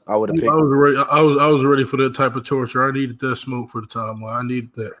too. I would have picked. I was ready for that type of torture. I needed that smoke for the timeline. I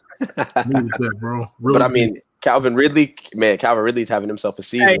needed that, bro. Really. But I mean, Calvin Ridley's having himself a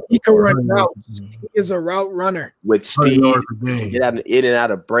season. Hey, he can run routes. He is a route runner with speed. Get out in and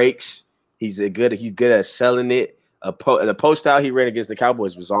out of breaks. He's good at selling it. The post out he ran against the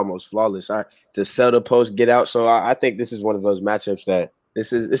Cowboys was almost flawless. To sell the post, get out. So I think this is one of those matchups that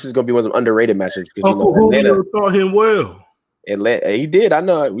this is going to be one of them underrated matchups because Julio taught him well. Atlanta, he did. I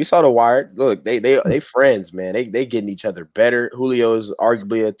know. We saw the wire. Look, they friends, man. They getting each other better. Julio is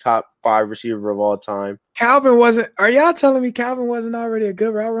arguably a top 5 receiver of all time. Calvin wasn't. Are y'all telling me Calvin wasn't already a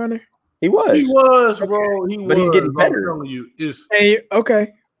good route runner? He was. He was, bro. But he's getting better.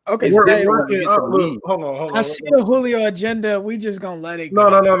 Okay. Okay, hold on. I see the Julio agenda. We just gonna let it go.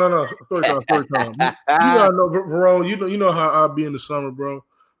 No. First time. You gotta know, Verone. You know how I be in the summer, bro.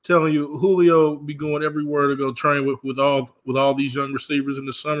 Telling you, Julio be going everywhere to go train with all these young receivers in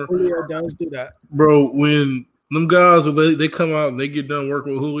the summer. Julio does do that, bro. When them guys they come out and they get done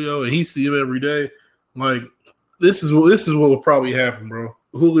working with Julio, and he see him every day. Like this is what will probably happen, bro.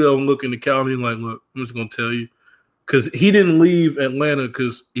 Julio looking to Calvin like, look, I'm just gonna tell you. Because he didn't leave Atlanta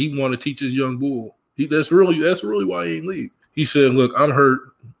because he wanted to teach his young bull. That's really why he ain't leave. He said, look, I'm hurt.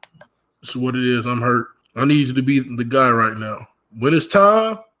 That's what it is. I'm hurt. I need you to be the guy right now. When it's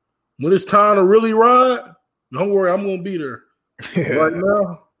time to really ride, don't worry, I'm gonna be there.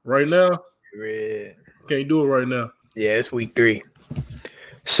 Right now. Can't do it right now. Yeah, it's week 3.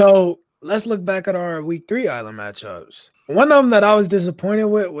 So let's look back at our week 3 island matchups. One of them that I was disappointed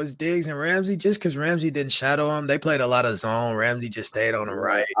with was Diggs and Ramsey, just because Ramsey didn't shadow him. They played a lot of zone. Ramsey just stayed on the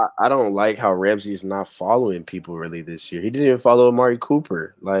right. I don't like how Ramsey is not following people really this year. He didn't even follow Amari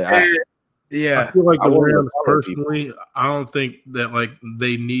Cooper. I feel like the Rams personally, I don't think that like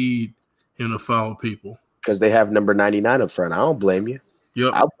they need him to follow people because they have number 99 up front. I don't blame you.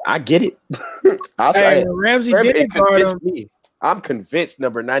 Yep. I get it. Ramsey did guard me. I'm convinced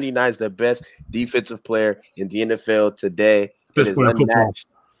number 99 is the best defensive player in the NFL today. It is unmatched.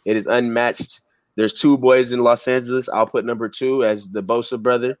 It is unmatched. There's 2 boys in Los Angeles. I'll put number 2 as the Bosa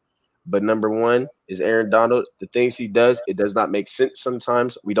brother, but number 1 is Aaron Donald. The things he does, it does not make sense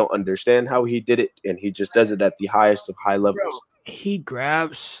sometimes. We don't understand how he did it, and he just does it at the highest of high levels. Bro, he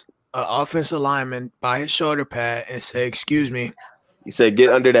grabs an offensive lineman by his shoulder pad and say, "Excuse me." He said,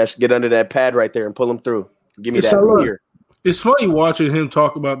 "Get under that pad right there and pull him through. Give me that here." It's funny watching him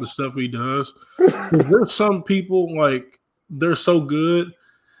talk about the stuff he does. There's some people, like, they're so good,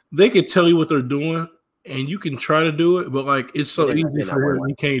 they could tell you what they're doing, and you can try to do it, but like it's so easy for him,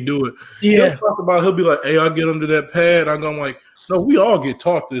 he can't do it. Yeah, he'll be like, "Hey, I'll get under that pad." I'm going like, "No, we all get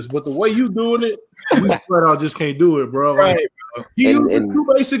taught this, but the way you doing it, we flat out just can't do it, bro." Like, right. he uses 2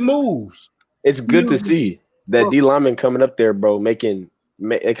 basic moves. It's good to see that D lineman coming up there, bro, they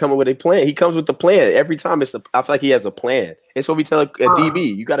coming with a plan. He comes with the plan every time. I feel like he has a plan. It's what we tell a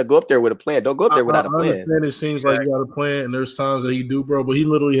DB. You got to go up there with a plan. Don't go up there without a plan. I understand it seems like you got a plan, and there's times that he do, bro, but he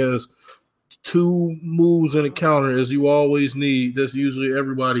literally has 2 moves in a counter as you always need. That's usually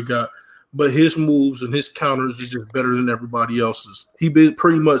everybody got. But his moves and his counters are just better than everybody else's. He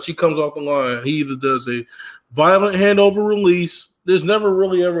comes off the line. He either does a violent handover release. There's never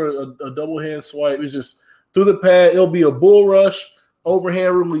really ever a double hand swipe. It's just through the pad. It'll be a bull rush,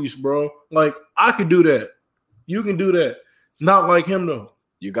 overhand release, bro. Like, I could do that. You can do that. Not like him, though.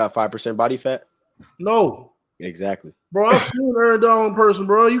 You got 5% body fat? No. Exactly. Bro, I've seen Aaron Donald in person,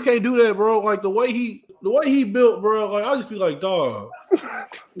 bro. You can't do that, bro. Like, the way he built, bro, like, I'll just be like, dog,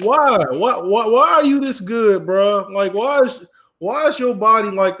 why are you this good, bro? Like, why is your body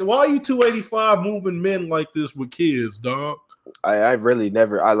like, why are you 285 moving men like this with kids, dog? I really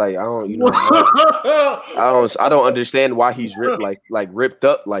never. I don't. You know. I don't understand why he's ripped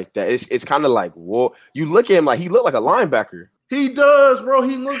up like that. It's kind of like, whoa. You look at him like he looked like a linebacker. He does, bro.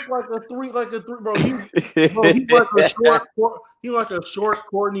 He looks like a three, bro. He's like a short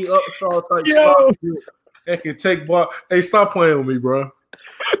Courtney Upshaw type. Yo. And can take ball. Hey, stop playing with me, bro.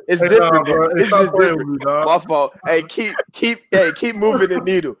 It's different, bro. It's just different. My fault. Hey, keep moving the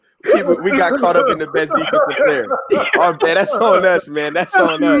needle. We got caught up in the best defensive player. Oh, man, that's on us, man. That's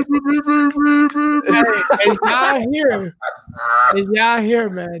on us. Hey, y'all here,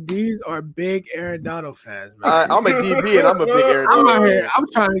 man. These are big Aaron Donald fans, man. I'm a DB and I'm a big Aaron Donald. I'm out here. I'm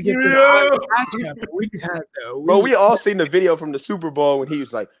trying to get to the matchup. We just have to. Bro, we all seen the video from the Super Bowl when he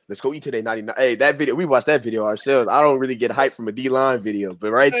was like, "Let's go eat today, 99." Hey, that video, we watched that video ourselves. I don't really get hyped from a D-line video, but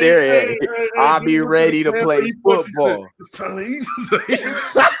right there, I'll be ready to play football. It's time to eat today.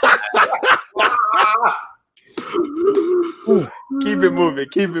 Keep it moving.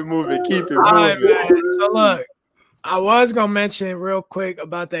 All right, man. So look, I was gonna mention real quick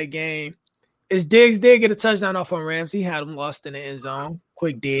about that game. Is Diggs did get a touchdown off on Rams. He had him lost in the end zone.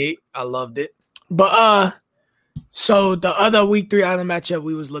 Quick dig. I loved it. But so the other week 3 island matchup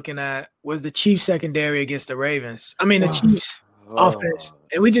we was looking at was the Chiefs secondary against the Ravens. I mean the Chiefs offense.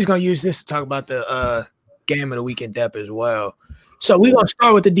 And we just gonna use this to talk about the game of the week in depth as well. So we're gonna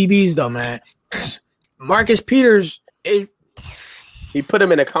start with the DBs though, man. Marcus Peters he put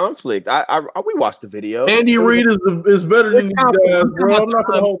him in a conflict. We watched the video. Andy Reid is better than these guys, bro. I'm not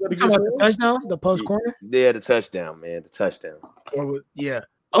gonna hold that against him. The touchdown, the post corner. Yeah, the touchdown, man. The touchdown. Yeah.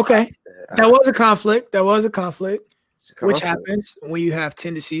 Okay. That was a conflict. Which happens when you have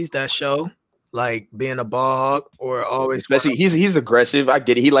tendencies that show like being a ball hog or always. Especially he's aggressive. I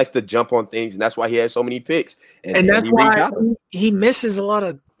get it. He likes to jump on things, and that's why he has so many picks. And that's why he misses a lot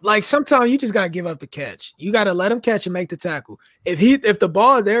of. Like sometimes you just gotta give up the catch. You gotta let him catch and make the tackle. If the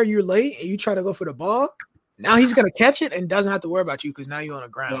ball is there, you're late and you try to go for the ball. Now he's gonna catch it and doesn't have to worry about you because now you're on the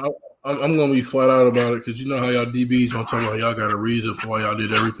ground. I'm gonna be flat out about it because you know how y'all DBs gonna talk about y'all got a reason for why y'all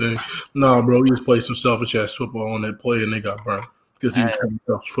did everything. Nah, bro, we just played some selfish ass football on that play and they got burned because he was playing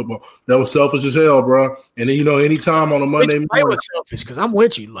selfish football. That was selfish as hell, bro. And then anytime on a Monday morning, was selfish because I'm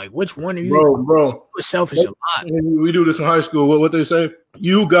with you. Like, which one are you? Bro, was selfish a lot. We do this in high school. What they say?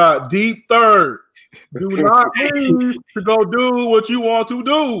 You got deep third. Do not need to go do what you want to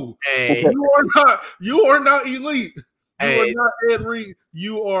do. Hey. You are not elite. Hey. You are not Ed Reed.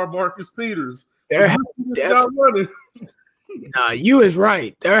 You are Marcus Peters. You is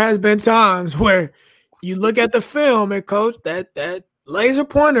right. There has been times where you look at the film and coach that laser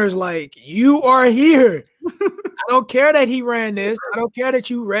pointer is like, you are here. I don't care that he ran this. I don't care that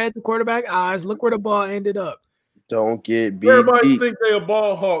you read the quarterback eyes. Look where the ball ended up. Don't get beat. Everybody think they a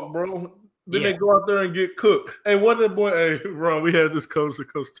ball hawk, bro. Then they go out there and get cooked. Hey, what that boy? Hey, Ron, we had this coach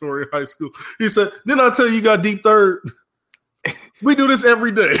at Coach Torrey High School. He said, "Didn't I tell you got deep third?" We do this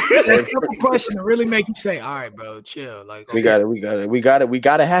every day. That's a question to really make you say, "All right, bro, chill." Like we got it. We gotta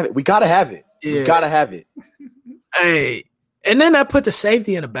have it. We gotta have it. Yeah. We gotta have it. Hey, and then that put the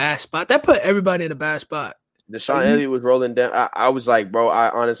safety in a bad spot. That put everybody in a bad spot. Deshaun Elliott was rolling down. I was like, bro,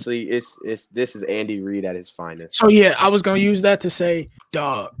 I honestly, this is Andy Reid at his finest. So yeah, I was gonna use that to say,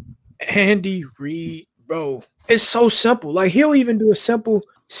 dog, Andy Reid, bro, it's so simple. Like he'll even do a simple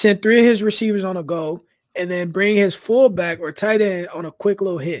send 3 of his receivers on a go, and then bring his fullback or tight end on a quick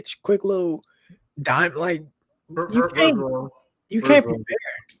little hitch, quick little dime. Like You can't prepare.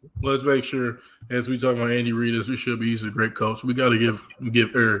 Let's make sure, as we talk about Andy Reid, as we should be, he's a great coach. We got to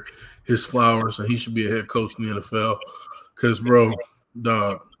give Eric his flowers, and he should be a head coach in the NFL. Because, bro,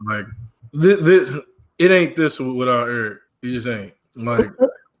 dog, like this, it ain't this without Eric. It just ain't. Like,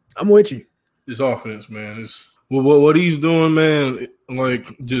 I'm with you. This offense, man, is what he's doing, man.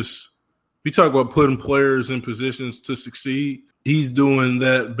 Like, just we talk about putting players in positions to succeed. He's doing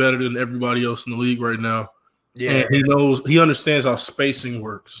that better than everybody else in the league right now. Yeah, and he understands how spacing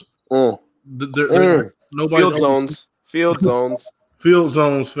works. Nobody field zones, fam,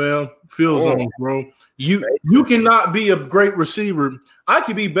 field zones, bro. You cannot be a great receiver. I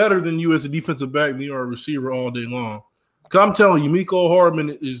could be better than you as a defensive back than you are a receiver all day long. Cause I'm telling you, Mecole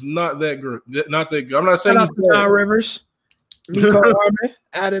Hardman is not that good. Not that good. I'm not saying he's John Rivers. Mecole Hardman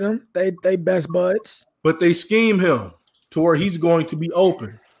added him. They best buds. But they scheme him to where he's going to be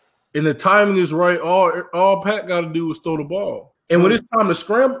open. And the timing is right. All Pat got to do is throw the ball. And when it's time to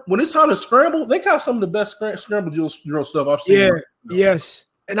scramble, they got some of the best scramble drill stuff I've seen. Yeah, yes.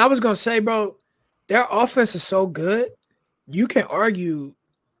 And I was gonna say, bro, their offense is so good. You can argue,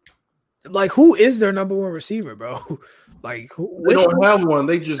 like, who is their number one receiver, bro? Like, they don't have one.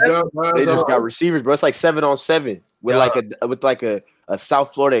 They just got receivers, bro. It's like 7-on-7 with like a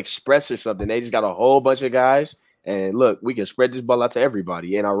South Florida Express or something. They just got a whole bunch of guys. And look, we can spread this ball out to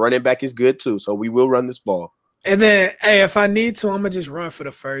everybody. And our running back is good too, so we will run this ball. And then, hey, if I need to, I'm going to just run for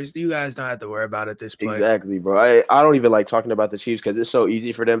the first. You guys don't have to worry about it this play. Exactly, bro. I don't even like talking about the Chiefs because it's so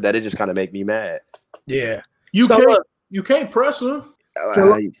easy for them that it just kind of make me mad. Yeah. You can't press them.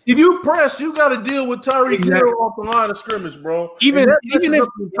 If you press, you got to deal with Tyreek Hill off the line of scrimmage, bro. Even if the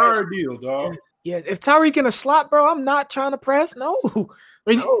entire deal, dog. Yeah, if Tyreek in a slot, bro, I'm not trying to press. No.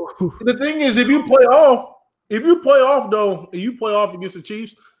 The thing is, if you play off though, and you play off against the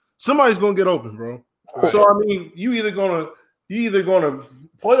Chiefs, somebody's gonna get open, bro. Right. So I mean, you either gonna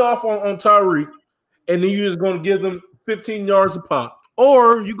play off on Tyreek, and then you're just gonna give them 15 yards a pop,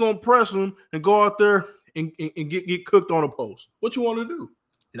 or you're gonna press them and go out there and get cooked on a post. What you want to do?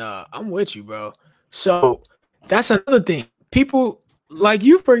 Nah, I'm with you, bro. So that's another thing. People like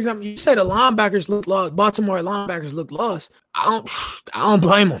you, for example, you say the linebackers look lost. Baltimore linebackers look lost. I don't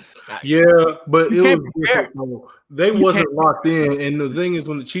blame them. Yeah, but they wasn't locked in. And the thing is,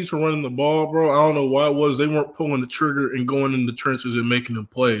 when the Chiefs were running the ball, bro, I don't know why it was. They weren't pulling the trigger and going in the trenches and making them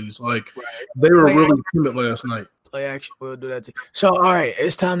plays. Like, they were really timid last night. Play action, we'll do that too. So, all right,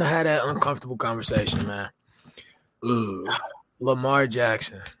 it's time to have that uncomfortable conversation, man. Lamar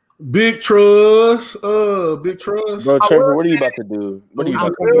Jackson. Big trust. Big trust. Bro, Trevor, what are you about to do? What are you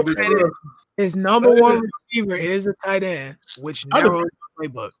about to do? His number one receiver is a tight end, which narrows the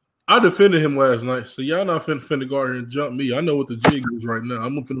playbook. I defended him last night, so y'all not finna go out here and jump me. I know what the jig is right now.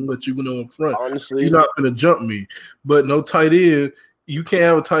 I'm finna let you know up front. Honestly, he's not finna jump me. But no tight end, you can't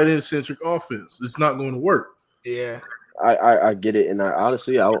have a tight end centric offense. It's not going to work. Yeah, I get it, and I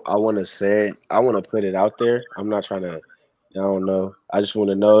honestly want to say, I want to put it out there. I'm not trying to. I don't know. I just want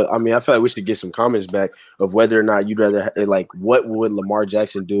to know. I mean, I feel like we should get some comments back of whether or not you'd rather, like, what would Lamar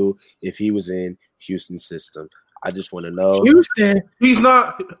Jackson do if he was in Houston's system? I just want to know. Houston, he's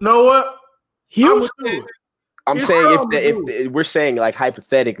not. Know what? Houston. I'm saying if we're saying, like,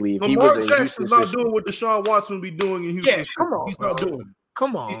 hypothetically, if Lamar he was in Jackson's Houston's not system, doing what Deshaun Watson would be doing in Houston. Yeah, come on, he's not doing it.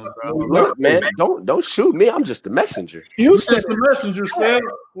 Come on, bro. Look, man, don't shoot me. I'm just the messenger. Houston's the messengers, fam.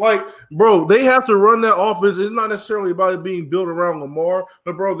 Like, bro, they have to run that offense. It's not necessarily about it being built around Lamar,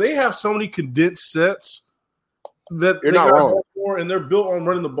 but bro, they have so many condensed sets that You're not wrong. And they're built on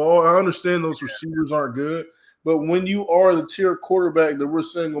running the ball. I understand those receivers aren't good, but when you are the tier quarterback that we're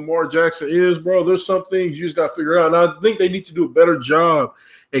saying Lamar Jackson is, bro, there's some things you just got to figure out. And I think they need to do a better job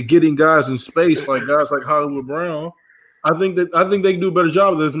at getting guys in space, like guys like Hollywood Brown. I think they can do a better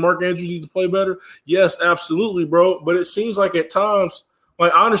job of this. Mark Andrews needs to play better. Yes, absolutely, bro. But it seems like at times,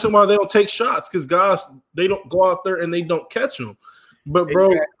 like, I understand why they don't take shots, because guys, they don't go out there and they don't catch them. But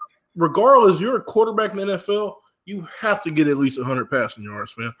bro, regardless, you're a quarterback in the NFL. You have to get at least 100 passing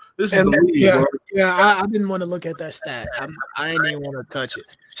yards, fam. This is the league, bro. Yeah, I didn't want to look at that stat. I didn't even want to touch it.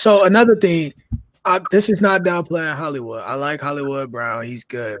 So another thing. This is not downplaying Hollywood. I like Hollywood Brown. He's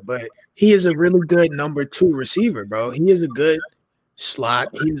good, but he is a really good number 2 receiver, bro. He is a good slot.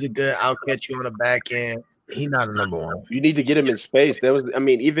 He's a good I'll catch you on the back end. He's not a number 1. You need to get him in space.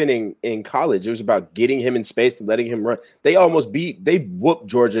 Even in college, it was about getting him in space and letting him run. They whooped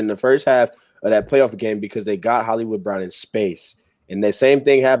Georgia in the first half of that playoff game because they got Hollywood Brown in space. And the same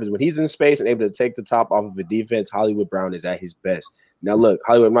thing happens when he's in space and able to take the top off of a defense. Hollywood Brown is at his best. Now, look,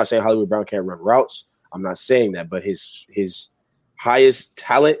 I'm not saying Hollywood Brown can't run routes. I'm not saying that, but his highest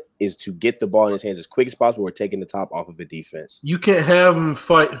talent is to get the ball in his hands as quick as possible or taking the top off of a defense. You can't have him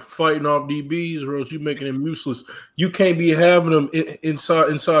fighting off DBs, or else you're making him useless. You can't be having them inside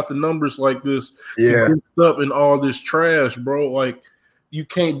the numbers like this. Yeah, up in all this trash, bro. Like you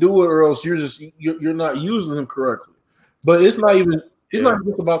can't do it, or else you're not using him correctly. But it's not even. It's not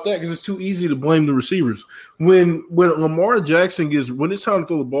just about that because it's too easy to blame the receivers. When Lamar Jackson when it's time to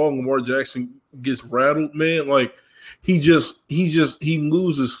throw the ball, Lamar Jackson gets rattled, man. Like he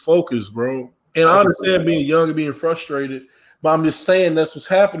loses focus, bro. And I understand being young and being frustrated, but I'm just saying that's what's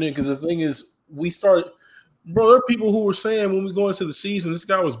happening because the thing is, bro. There are people who were saying when we go into the season, this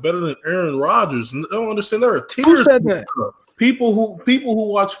guy was better than Aaron Rodgers. And I don't understand. There are tears. Who said that? People who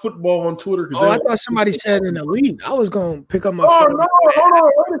watch football on Twitter. I thought somebody said in the league. I was going to pick up my phone. No, hold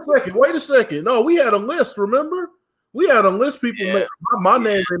on. Wait a second. No, we had a list, remember? We had a list. People made. My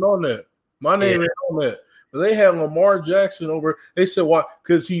name ain't on that. My name ain't on that. They had Lamar Jackson over. They said, why?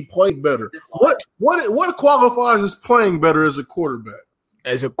 Because he played better. What qualifies as playing better as a quarterback?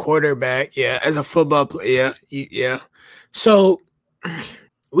 As a quarterback, yeah. As a football player, yeah. So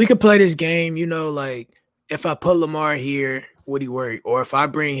we could play this game, like if I put Lamar here, would he work? Or if I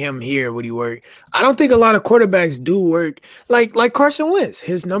bring him here, would he work? I don't think a lot of quarterbacks do work. Like Carson Wentz,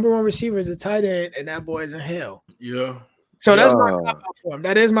 his number one receiver is a tight end, and that boy is in hell. Yeah. So that's my cop-out for him.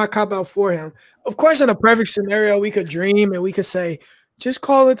 That is my cop-out for him. Of course, in a perfect scenario, we could dream and we could say, just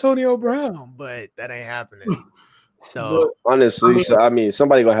call Antonio Brown, but that ain't happening. So honestly,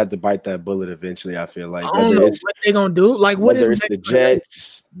 somebody gonna have to bite that bullet eventually. I feel like I don't know what they gonna do. Like what is the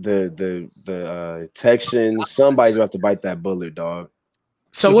Jets, the Texans? Somebody's gonna have to bite that bullet, dog.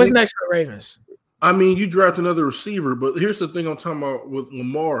 So what's next for the Ravens? I mean, you draft another receiver, but here's the thing I'm talking about with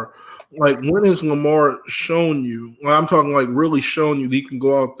Lamar. Like, when has Lamar shown you? Well, I'm talking like really shown you that he can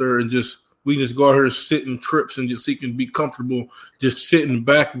go out there and just go out here and sit in trips and he can be comfortable just sitting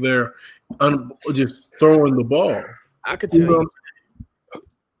back there, just throwing the ball. I could tell you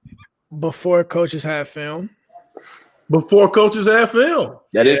before coaches have film.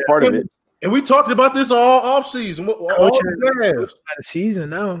 That is part of it. And we talked about this all offseason. Coach had a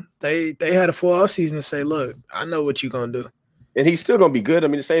season now. They had a full offseason to say, look, I know what you're going to do. And he's still going to be good. I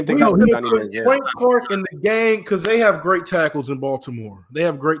mean, the same thing. Frank Clark and the gang, because they have great tackles in Baltimore.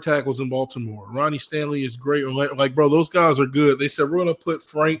 Ronnie Stanley is great. Like, bro, those guys are good. They said, we're going to put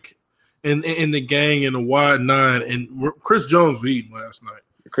Frank in the gang in a wide nine. And Chris Jones beat last night.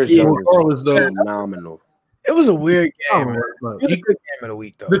 Chris Jones was phenomenal. It was a weird game. It was a good game of the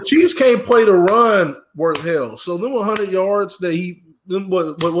week, though. The Chiefs can't play the run worth hell. So them 100 yards that he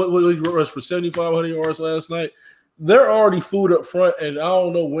rushed for 7,500 yards last night, they're already food up front, and I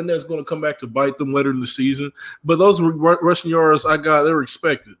don't know when that's going to come back to bite them later in the season. But those rushing yards they're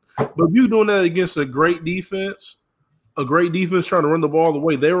expected. But if you're doing that against a great defense trying to run the ball the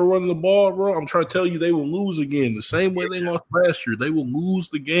way they were running the ball, bro, I'm trying to tell you they will lose again. The same way they lost last year. They will lose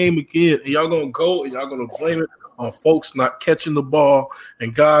the game again. And y'all going to go and y'all going to blame it on folks not catching the ball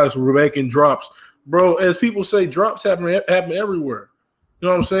and guys were making drops. Bro, as people say, drops happen everywhere. You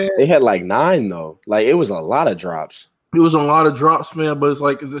know what I'm saying? They had like 9, though. Like, it was a lot of drops. It was a lot of drops, man, but it's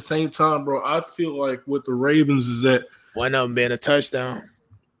like at the same time, bro, I feel like with the Ravens is that one of them being a touchdown.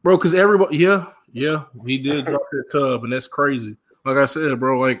 Bro, because everybody, yeah, he did drop that tub, and that's crazy. Like I said,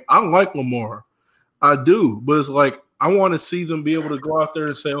 bro, like I like Lamar. I do, but it's like I want to see them be able to go out there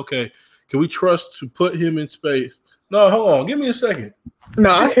and say, okay, can we trust to put him in space? No, hold on. Give me a second.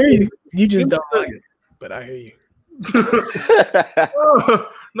 No, I hear you. You just don't like it, but I hear you.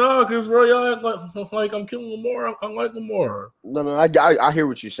 No, because bro, y'all act like I'm killing Lamar. I like Lamar. No, I hear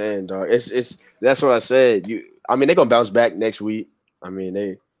what you're saying, dog. It's that's what I said. They're gonna bounce back next week. I mean,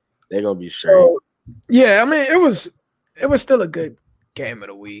 they're gonna be straight. So, yeah, I mean, it was still a good game of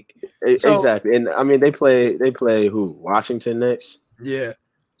the week. Exactly, and I mean, they play who? Washington next. Yeah.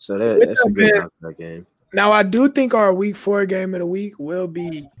 So that's a good game. Now, I do think our week 4 game of the week will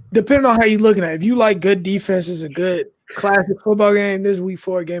be, depending on how you're looking at it. If you like good defenses, a good classic football game, this week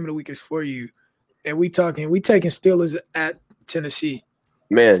 4 game of the week is for you. And we taking Steelers at Tennessee.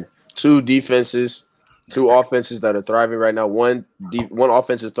 Man, 2 defenses, 2 offenses that are thriving right now. One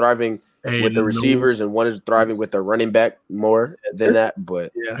offense is thriving with the receivers, and one is thriving with the running back more than that.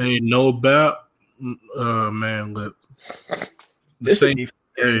 But ain't no doubt, man. Look, the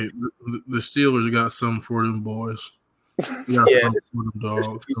Steelers got something for them boys. Got something for them dogs.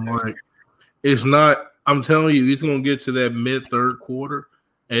 Like, it's not. I'm telling you, he's gonna get to that mid-third quarter,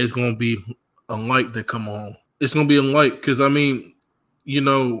 and it's gonna be a light that come on. It's gonna be a light because I mean,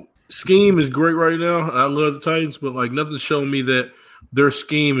 scheme is great right now. I love the Titans, but like nothing's showing me that their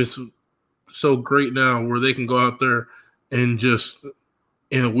scheme is so great now where they can go out there and just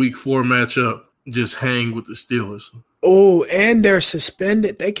in a week 4 matchup just hang with the Steelers. Oh, and they're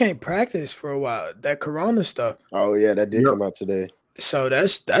suspended. They can't practice for a while. That Corona stuff. Oh yeah, that did come out today. So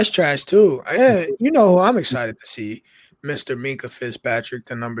that's trash too. And you know who I'm excited to see? Mr. Minkah Fitzpatrick,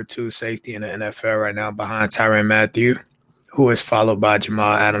 the number 2 safety in the NFL right now, behind Tyrann Mathieu, who is followed by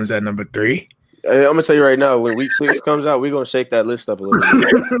Jamal Adams at number 3. I'm gonna tell you right now, when week 6 comes out, we're gonna shake that list up a little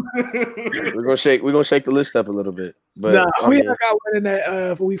bit. we're gonna shake the list up a little bit. But we got one in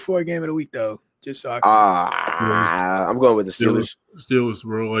that week 4 game of the week though. Just so I can I'm going with the Steelers. Steelers,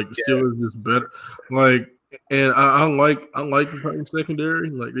 bro. Like the Steelers is better. Like, and I like the Titans secondary.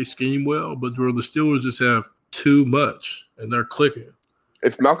 Like they scheme well, but bro, the Steelers just have too much, and they're clicking.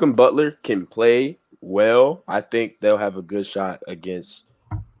 If Malcolm Butler can play well, I think they'll have a good shot against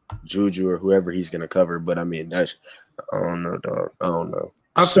Juju or whoever he's going to cover. But I mean, I don't know, dog. I don't know.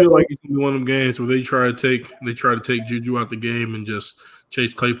 I feel like it's one of them games where they try to take Juju out the game and just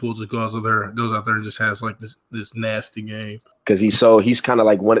Chase Claypool just goes out there and just has like this nasty game. Because he's kind of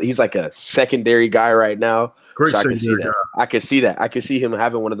like he's like a secondary guy right now. Great so secondary guy. I can see that. I can see him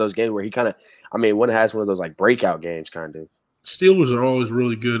having one of those games where he kind of, has one of those like breakout games kind of. Steelers are always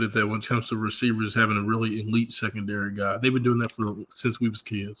really good at that when it comes to receivers having a really elite secondary guy. They've been doing that since we was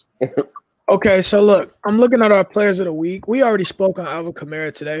kids. Okay, so look, I'm looking at our players of the week. We already spoke on Alvin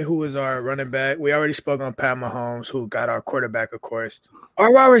Kamara today, who is our running back. We already spoke on Pat Mahomes, who got our quarterback, of course.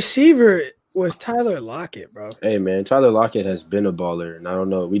 Our wide receiver was Tyler Lockett, bro. Hey, man, Tyler Lockett has been a baller, and I don't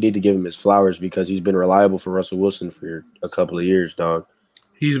know. We need to give him his flowers because he's been reliable for Russell Wilson for a couple of years, dog.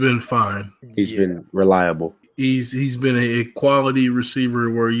 He's been fine. He's been reliable. He's been a quality receiver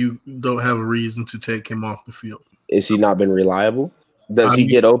where you don't have a reason to take him off the field. Is he not been reliable? Does he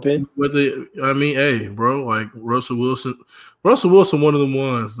get open? Hey, bro, like Russell Wilson, one of them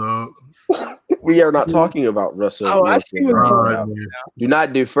ones, dog. We are not talking about Russell. Oh, I see what's going on. Do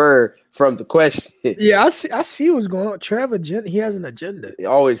not defer from the question. Yeah, I see what's going on. Trevor, he has an agenda. He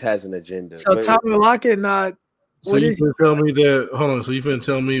always has an agenda. So Tyler Lockett not. So you can tell me that. Hold on. So you can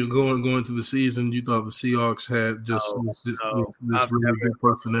tell me going into the season, you thought the Seahawks had just this really good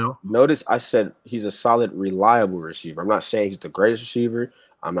personnel. Notice I said he's a solid, reliable receiver. I'm not saying he's the greatest receiver.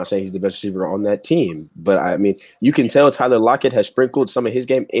 I'm not saying he's the best receiver on that team. But I mean, you can tell Tyler Lockett has sprinkled some of his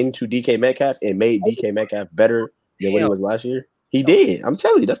game into DK Metcalf and made DK Metcalf better than what he was last year. He did. I'm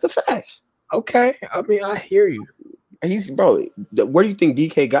telling you, that's the facts. Okay. I mean, I hear you. Where do you think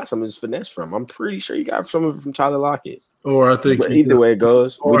DK got some of his finesse from? I'm pretty sure he got some of it from Tyler Lockett. Or I think either way it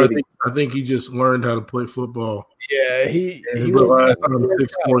goes. I think he just learned how to play football. Yeah, he realized I'm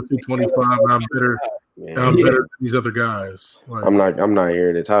 6'4", 225, and I'm better. Yeah. I'm better than these other guys. Like, I'm not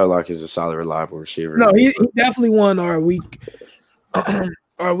hearing it. Tyler Lockett is a solid, reliable receiver. No, he definitely won our week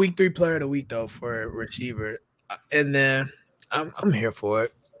 3 player of the week though for a receiver. And then I'm here for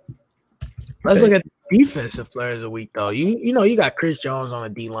it. Let's look at the defensive players of the week though. You know you got Chris Jones on the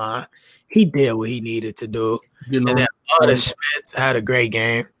D line. He did what he needed to do. And then Artis Smith had a great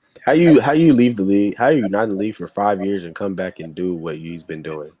game. How you leave the league? How are you not in the league for 5 years and come back and do what he's been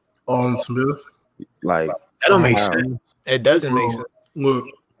doing? Artis Smith. Like that don't make sense. It doesn't make sense. Look,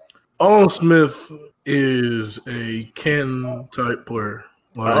 Artis Smith is a Ken type player.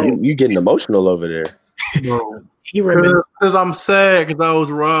 Like, you getting emotional over there. Bro, because I'm sad because I was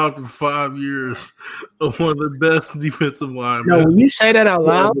robbed for 5 years of one of the best defensive linemen. No, when you say that out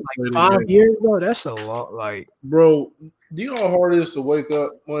loud, like 5 years, bro, that's a lot. Like, bro, do you know how hard it is to wake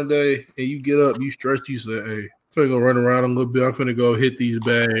up one day and you get up, you stretch, you say, "Hey, I'm finna go run around a little bit. I'm finna go hit these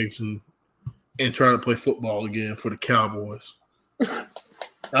bags and try to play football again for the Cowboys. I'm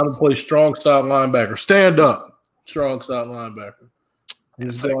gonna play strong side linebacker. Stand up, strong side linebacker."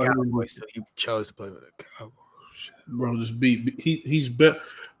 And for the Cowboys, you chose to play with the Cowboys. Bro,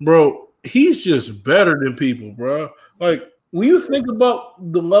 he's just better than people, bro. Like when you think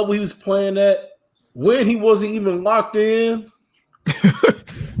about the level he was playing at when he wasn't even locked in,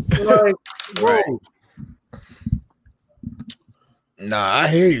 like, bro. Nah, I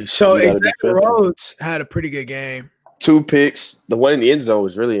hear you. So Xavier Rhodes had a pretty good game. 2 picks. The one in the end zone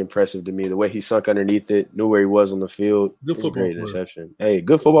was really impressive to me. The way he sunk underneath it, knew where he was on the field. Good football great interception. Hey,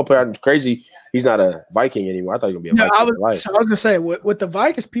 good football player. I'm crazy. He's not a Viking anymore. I thought he was going to be a Viking. I was going to say, with the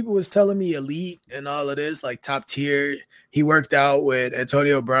Vikings, people was telling me elite and all of this, like top tier. He worked out with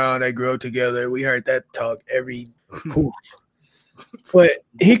Antonio Brown. They grew up together. We heard that talk every poof. But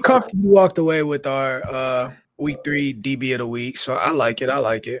he comfortably walked away with our week 3 DB of the week, so I like it.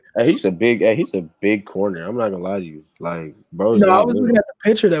 Hey, he's a big corner. I'm not gonna lie to you, like, bro. No, I was looking at the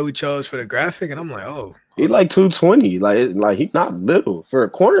picture that we chose for the graphic, and I'm like, oh, he's like 220, like he's not little for a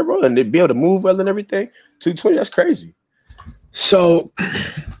corner, bro, and to be able to move well and everything. 220, that's crazy. So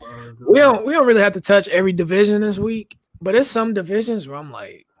we don't really have to touch every division this week, but there's some divisions where I'm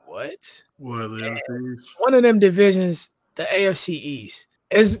like, what? One of them divisions, the AFC East,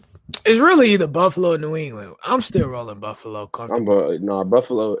 is really either Buffalo or New England. I'm still rolling Buffalo comfortably.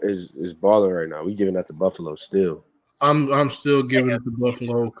 Buffalo is balling right now. We giving that to Buffalo still. I'm still giving it to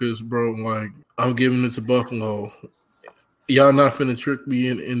Buffalo because, bro, like I'm giving it to Buffalo. Y'all not finna trick me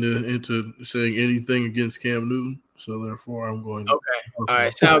into saying anything against Cam Newton, so therefore I'm going. Okay, all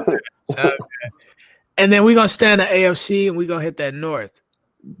right, sound good. And then we're gonna stay in the AFC and we're gonna hit that North.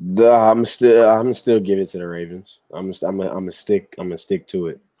 I'm still giving it to the Ravens. I'm gonna stick to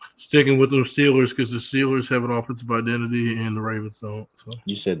it. Sticking with them Steelers because the Steelers have an offensive identity and the Ravens don't. So.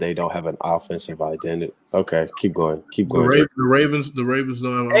 You said they don't have an offensive identity. Okay, keep going. The Ravens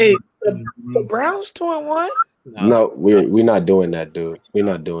don't have. Hey, the Browns 2-1. No, we're not doing that, dude. We're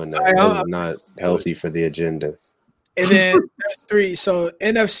not doing that. It's not healthy for the agenda. And then there's 3. So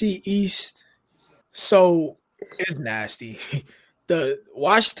NFC East. So it's nasty. The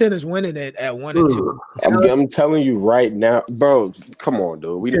Washington is winning it at 1-2. I'm telling you right now, bro. Come on,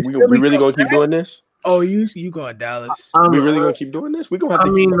 dude. We really gonna keep doing this? Oh, you going Dallas? We really gonna keep doing this? We gonna have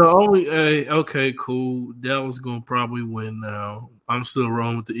to. Okay, cool. Dallas gonna probably win now. I'm still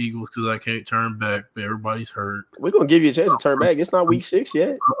rolling with the Eagles because I can't turn back, but everybody's hurt. We're gonna give you a chance to turn back. It's not week 6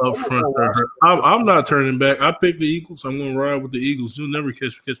 yet. Up front, I'm not turning back. I picked the Eagles. I'm gonna ride with the Eagles. You'll never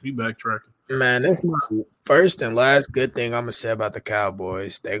catch me backtracking. Man, that's my first and last good thing I'm gonna say about the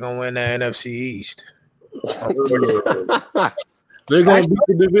Cowboys. They're gonna win the NFC East. They're gonna beat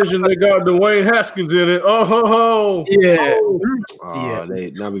the division. They got Dwayne Haskins in it. Yeah.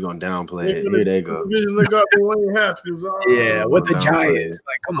 Now we're gonna downplay it. Here they go. Division they got Dwayne Haskins. With the Giants.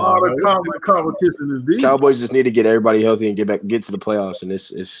 Like, come on. The competition is deep. Cowboys just need to get everybody healthy and get to the playoffs, and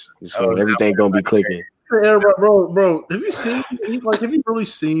everything gonna be clicking. Everybody, bro, have you really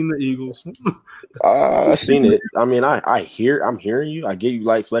seen the Eagles? I've seen it. I mean, I'm hearing you. I get you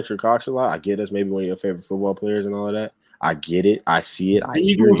like Fletcher Cox a lot. I get that's maybe one of your favorite football players and all of that. I get it. I see it. The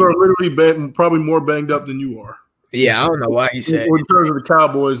Eagles are literally probably more banged up than you are. Yeah, I don't know why he said in terms of the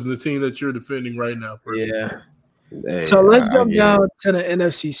Cowboys and the team that you're defending right now. Yeah. So let's jump down to the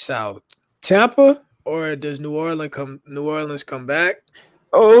NFC South. Tampa, or does New Orleans come back?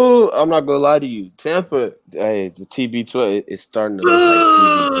 Oh, I'm not gonna lie to you. Tampa, hey, the TB12 is starting to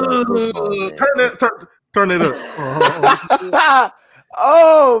look like TB12 football. Turn it up.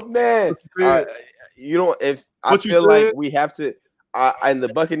 Oh man, I feel like we have to. And the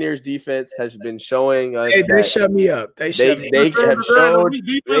Buccaneers defense has been showing us. Hey, they shut me up. They have showed us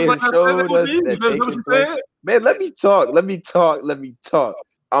that they can play. Man, let me talk.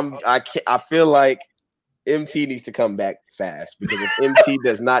 I feel like MT needs to come back fast because if MT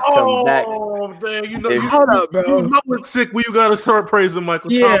does not come back, hold up, bro. You know it's sick when you got to start praising Michael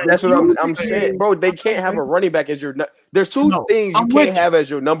Thomas. That's what I'm saying, bro. They can't have a running back as your. There's two things you can't have as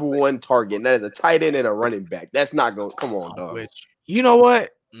your number one target, and that is a tight end and a running back. That's not going. Come on, dog. You know what?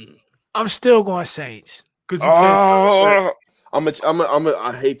 I'm still going Saints. I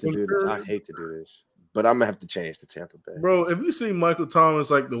hate to do this. But I'm gonna have to change to Tampa Bay. Bro, if you see Michael Thomas,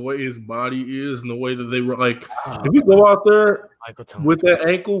 like the way his body is and the way that they were like, if you go out there with that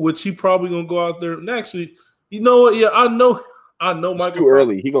ankle, which he probably gonna go out there and actually, you know what? Yeah, I know it's Michael too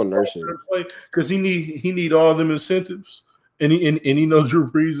early. He gonna nurse it because he need all them incentives, and he knows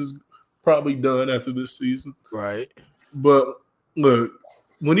Drew Brees is probably done after this season, right? But look,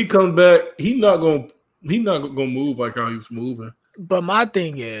 when he comes back, he's not gonna move like how he was moving. But my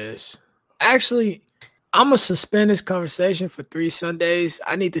thing is, actually, I'm going to suspend this conversation for 3 Sundays.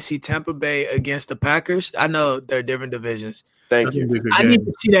 I need to see Tampa Bay against the Packers. I know they're different divisions. Thank you. I need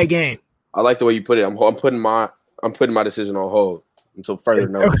to see that game. I like the way you put it. I'm putting my decision on hold until further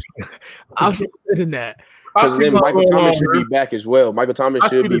notice. I'm suspending that. Because then Michael Thomas should be back as well. Michael Thomas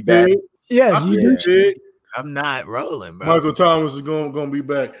should be back. Yes, you do. I'm not rolling, bro. Michael Thomas is going to be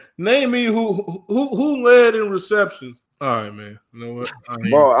back. Name me who led in receptions. All right, man. You know what?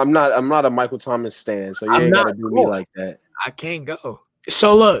 Bro, I'm not a Michael Thomas stan, so you ain't gotta do me like that. I can't go.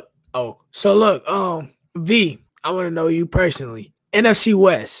 So look, V, I want to know you personally. NFC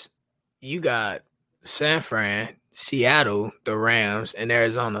West, you got San Fran, Seattle, the Rams, and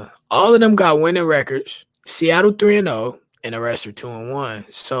Arizona. All of them got winning records. Seattle 3-0, and the rest are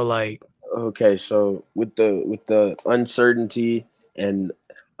 2-1. So like, okay, so with the uncertainty and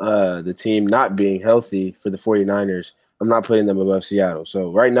the team not being healthy for the 49ers, I'm not putting them above Seattle.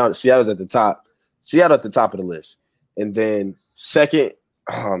 So right now, Seattle's at the top. Seattle at the top of the list. And then second,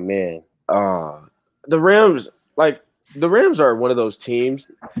 the Rams are one of those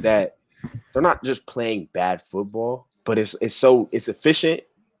teams that they're not just playing bad football. but it's efficient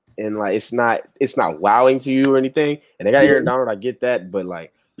and like it's not wowing to you or anything. And they got Aaron Donald, I get that, but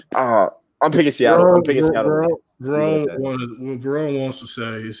like I'm picking Seattle. I'm picking Seattle. Verone wants to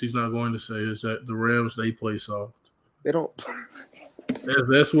say is he's not going to say is that the Rams they play soft. They don't.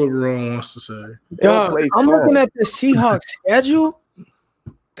 That's what Verone wants to say. I'm looking at the Seahawks schedule.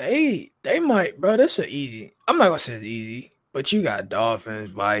 They might, bro. This is easy. I'm not gonna say it's easy, but you got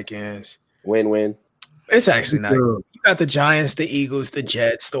Dolphins, Vikings. Win-win. It's actually not. You got the Giants, the Eagles, the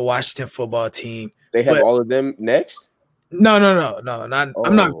Jets, the Washington football team. They have all of them next? No. Not. I'm not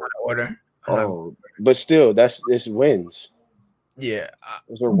going to order. But still, it's wins. Yeah,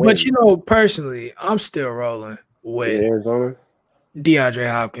 but you know, personally, I'm still rolling with Arizona, DeAndre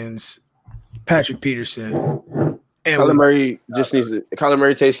Hopkins, Patrick Peterson, and Kyler Murray Kyler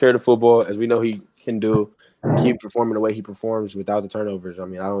Murray takes care of the football, as we know he can do. Keep performing the way he performs without the turnovers. I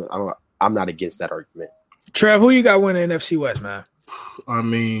mean, I'm not against that argument. Trev, who you got winning NFC West, man? I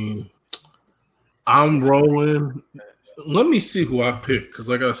mean, I'm rolling. Let me see who I pick because,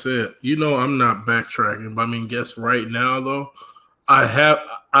 like I said, I'm not backtracking. But I mean, guess right now though, I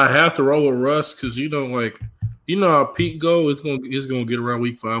have to roll with Russ because how Pete go. It's gonna get around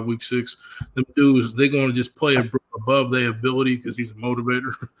week 5, week 6. Them dudes they're gonna just play above their ability because he's a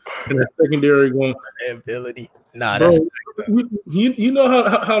motivator, and the secondary going their ability. Nah, that's you know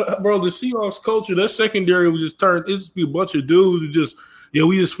how bro the Seahawks culture. That secondary would just turn. It just be a bunch of dudes who just. Yeah,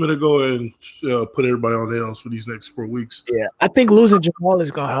 we just finna go and put everybody on nails for these next 4 weeks. Yeah, I think losing Jamal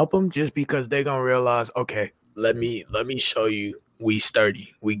is gonna help them just because they're gonna realize, okay, let me show you we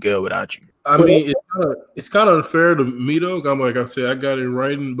sturdy, we good without you. I mean, it's kind of unfair to me though. I'm like I said, I got it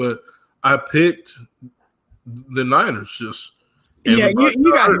writing, but I picked the Niners. Just you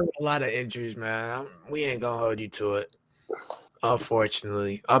got a lot of injuries, man. We ain't gonna hold you to it.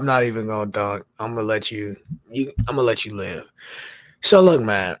 Unfortunately, I'm not even gonna dunk. I'm gonna let you live. So, look,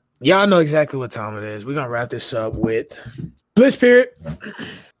 man, y'all know exactly what time it is. We're going to wrap this up with Blitz Period.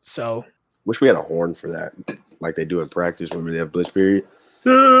 So, wish we had a horn for that, like they do in practice when they have Blitz Period.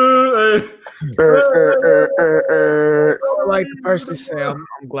 Like the person say, I'm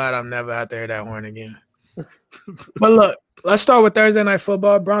glad I'm never out there that horn again. But look, let's start with Thursday Night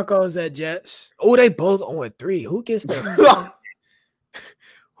Football. Broncos at Jets. Oh, they both 0-3. Who gets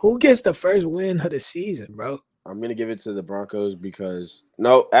the first win of the season, bro? I'm going to give it to the Broncos because –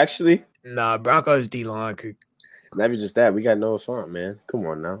 no, actually. Nah, Broncos D-line could – not even just that. We got Noah Fant, man. Come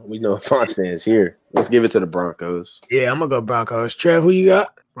on now. We know Fant stands here. Let's give it to the Broncos. Yeah, I'm going to go Broncos. Trev, who you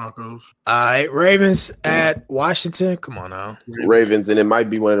got? Broncos. All right, Ravens at Washington. Come on now. Ravens, and it might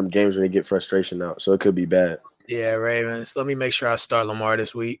be one of them games where they get frustration out, so it could be bad. Yeah, Ravens. Let me make sure I start Lamar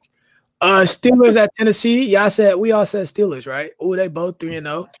this week. Steelers at Tennessee. We all said Steelers, right? Oh, they both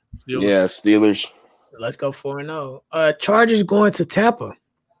 3-0. Yeah, Steelers. Let's go 4-0. Chargers going to Tampa.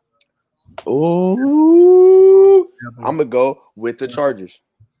 Ooh. I'm going to go with the Chargers.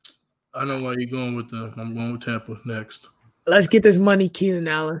 I know why you're going with I'm going with Tampa next. Let's get this money, Keenan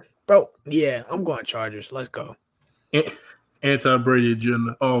Allen. Bro, yeah, I'm going Chargers. Let's go. Anti-Brady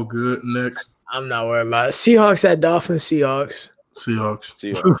agenda. All good. Next. I'm not worried about it. Seahawks at Dolphins. Seahawks.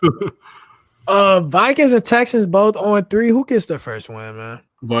 Vikings and Texans both 0-3. Who gets the first win, man?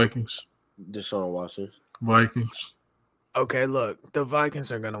 Vikings. Deshaun Watson. Vikings. Okay, look, the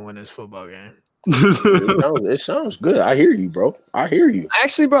Vikings are gonna win this football game. It sounds good. I hear you, bro. I hear you.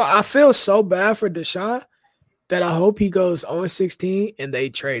 Actually, bro, I feel so bad for Deshaun that I hope he goes 0-16 and they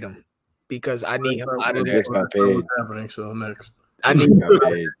trade him because I need him out of there. Happening, so next. I need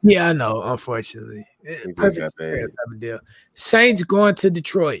him. Yeah, I know. Unfortunately, perfect type of deal. Saints going to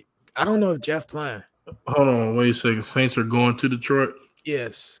Detroit. I don't know if Jeff playing. Hold on, wait a second. Saints are going to Detroit.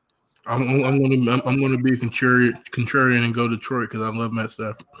 Yes. I'm gonna be a contrarian and go Detroit because I love Matt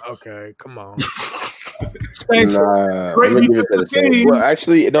Stafford. Okay, come on. Saints. Nah, I'm gonna give it to the Saints. Well,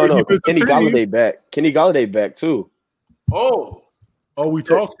 actually, no. Kenny Galladay back too. Oh, we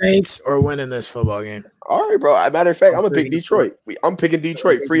talk Saints are winning this football game. All right, bro. Matter of fact, I'm gonna pick Detroit. I'm picking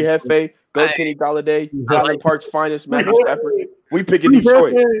Detroit. Free Hefe. Go Kenny Galladay. Highland Park's finest, Matthew Stafford. We picking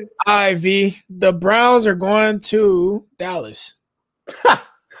Detroit. Ivy. The Browns are going to Dallas.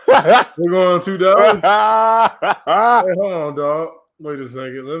 We're going to Dallas. Hey, hold on, dog. Wait a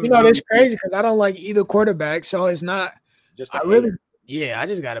second. It's crazy because I don't like either quarterback, so it's not. I just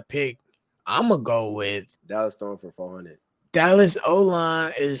got to pick. I'm gonna go with Dallas throwing for 400. Dallas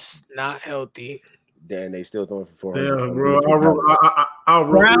O-line is not healthy. Then they still throwing for 400. Yeah, bro.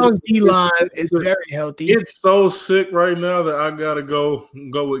 Browns D-line is very healthy. It's so sick right now that I gotta go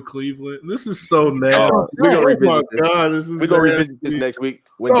with Cleveland. This is so nasty. We're gonna revisit this. God, this is we're gonna revisit this next week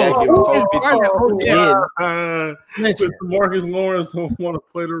when Dak gives us his pitch. Marcus Lawrence don't want to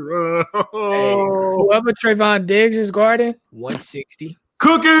play the run. Whoever Trayvon Diggs is guarding, 160.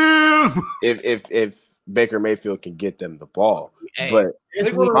 Cook him. If Baker Mayfield can get them the ball, but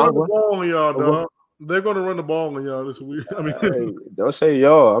they're gonna run the ball on y'all, dog. They're gonna run the ball on y'all this week. I mean, don't say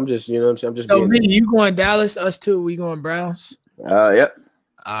y'all. I'm just, I'm just. So, you going Dallas? Us too. We going Browns? Yep.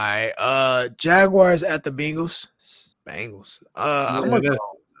 All right. Jaguars at the Bengals.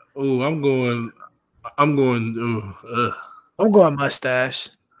 I'm going mustache.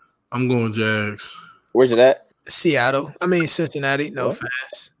 I'm going Jags. Where's it at? Cincinnati. No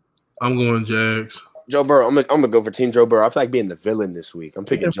offense. I'm going Jags. Joe Burrow. I'm gonna go for Team Joe Burrow. I feel like being the villain this week. I'm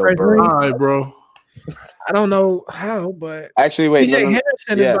picking Joe Burrow. All right, bro. I don't know how, but actually, wait. DJ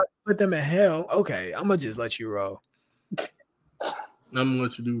Henderson is about to put them in hell. Okay, I'm gonna just let you roll. I'm gonna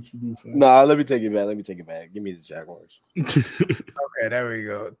let you do what you do. Nah, let me take it back. Give me the Jaguars. Okay, there we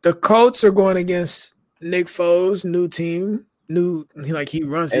go. The Colts are going against Nick Foles' new team. He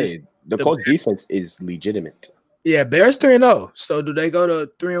runs. The Colts defense is legitimate. Yeah, Bears 3-0. So do they go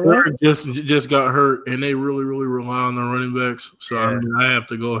to 3-1? Just got hurt, and they really, really rely on their running backs. So I have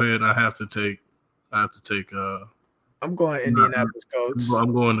to go ahead. I have to take. I'm going Indianapolis Colts.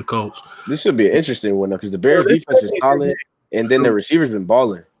 I'm going the Colts. This should be an interesting one though, because the Bears defense is solid, and then the receivers been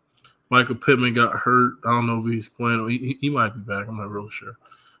balling. Michael Pittman got hurt. I don't know if he's playing. He might be back. I'm not really sure.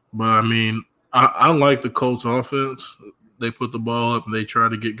 But I mean, I like the Colts offense. They put the ball up and they try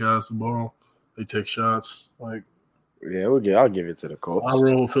to get guys the ball. They take shots. I'll give it to the Colts. I'll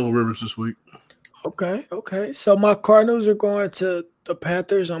roll with Phil Rivers this week. Okay. So my Cardinals are going to the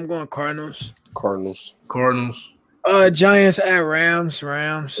Panthers. I'm going Cardinals. Giants at Rams.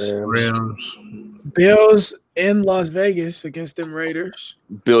 Bills in Las Vegas against them Raiders.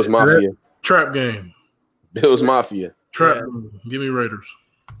 Bills Mafia. Trap game. Bills Mafia. Trap. Give me Raiders.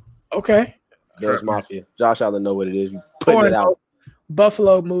 Okay. Bills Mafia. Josh Allen know what it is. Putting it out.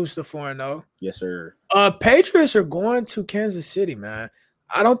 Buffalo moves to 4-0. Yes, sir. Patriots are going to Kansas City, man.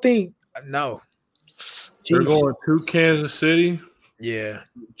 I don't think no. They're going to Kansas City. Yeah.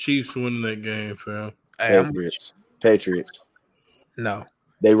 Chiefs winning that game, fam. Patriots. No.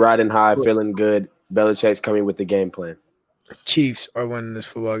 They riding high, feeling good. Belichick's coming with the game plan. Chiefs are winning this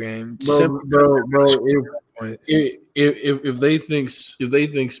football game. Bro. If they think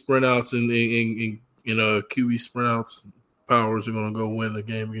sprint outs and QB sprint outs powers are going to go win the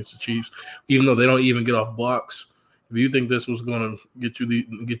game against the Chiefs, even though they don't even get off blocks. If you think this was going to get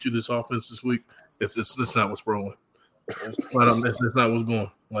you this offense this week, it's not what's rolling. It's not what's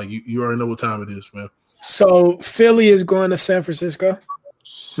going. Like you already know what time it is, man. So Philly is going to San Francisco.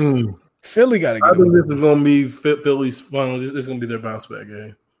 Philly got to get. I think this is going to be Philly's final. This is going to be their bounce back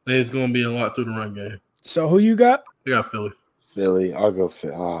game. It's going to be a lot through the run game. So who you got? I got Philly. Philly. I'll go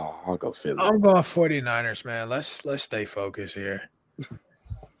Philly. I'm going 49ers, man. Let's stay focused here.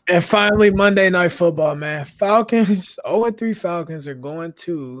 And finally, Monday Night Football, man. Falcons, 0-3 Falcons are going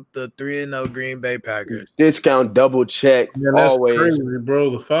to the 3-0 Green Bay Packers. Discount double check always. Crazy, bro.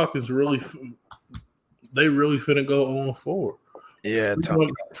 The Falcons really finna go 0-4. Yeah,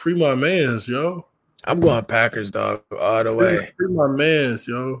 free my mans, yo. I'm going Packers, dog, all the way. Free my mans,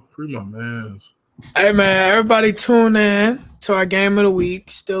 yo. Free my mans. Hey, man, everybody tune in to our game of the week.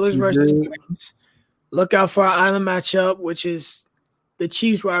 Steelers versus Saints. Look out for our island matchup, which is the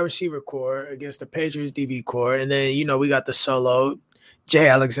Chiefs wide receiver core against the Patriots DB core. And then, we got the solo, Jay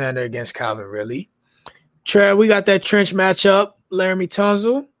Alexander against Calvin Ridley. Trev, we got that trench matchup, Laramie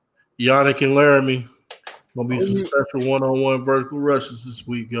Tunsil. Yannick and Laramie. Gonna be some special one-on-one vertical rushes this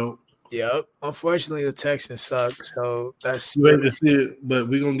week, yo. Yep. Unfortunately, the Texans suck, so that's you hate to see it, but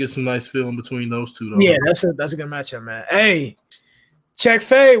we're gonna get some nice feeling between those two, though. Yeah, that's a good matchup, man. Hey, check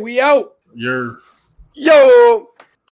fade, we out. Yo.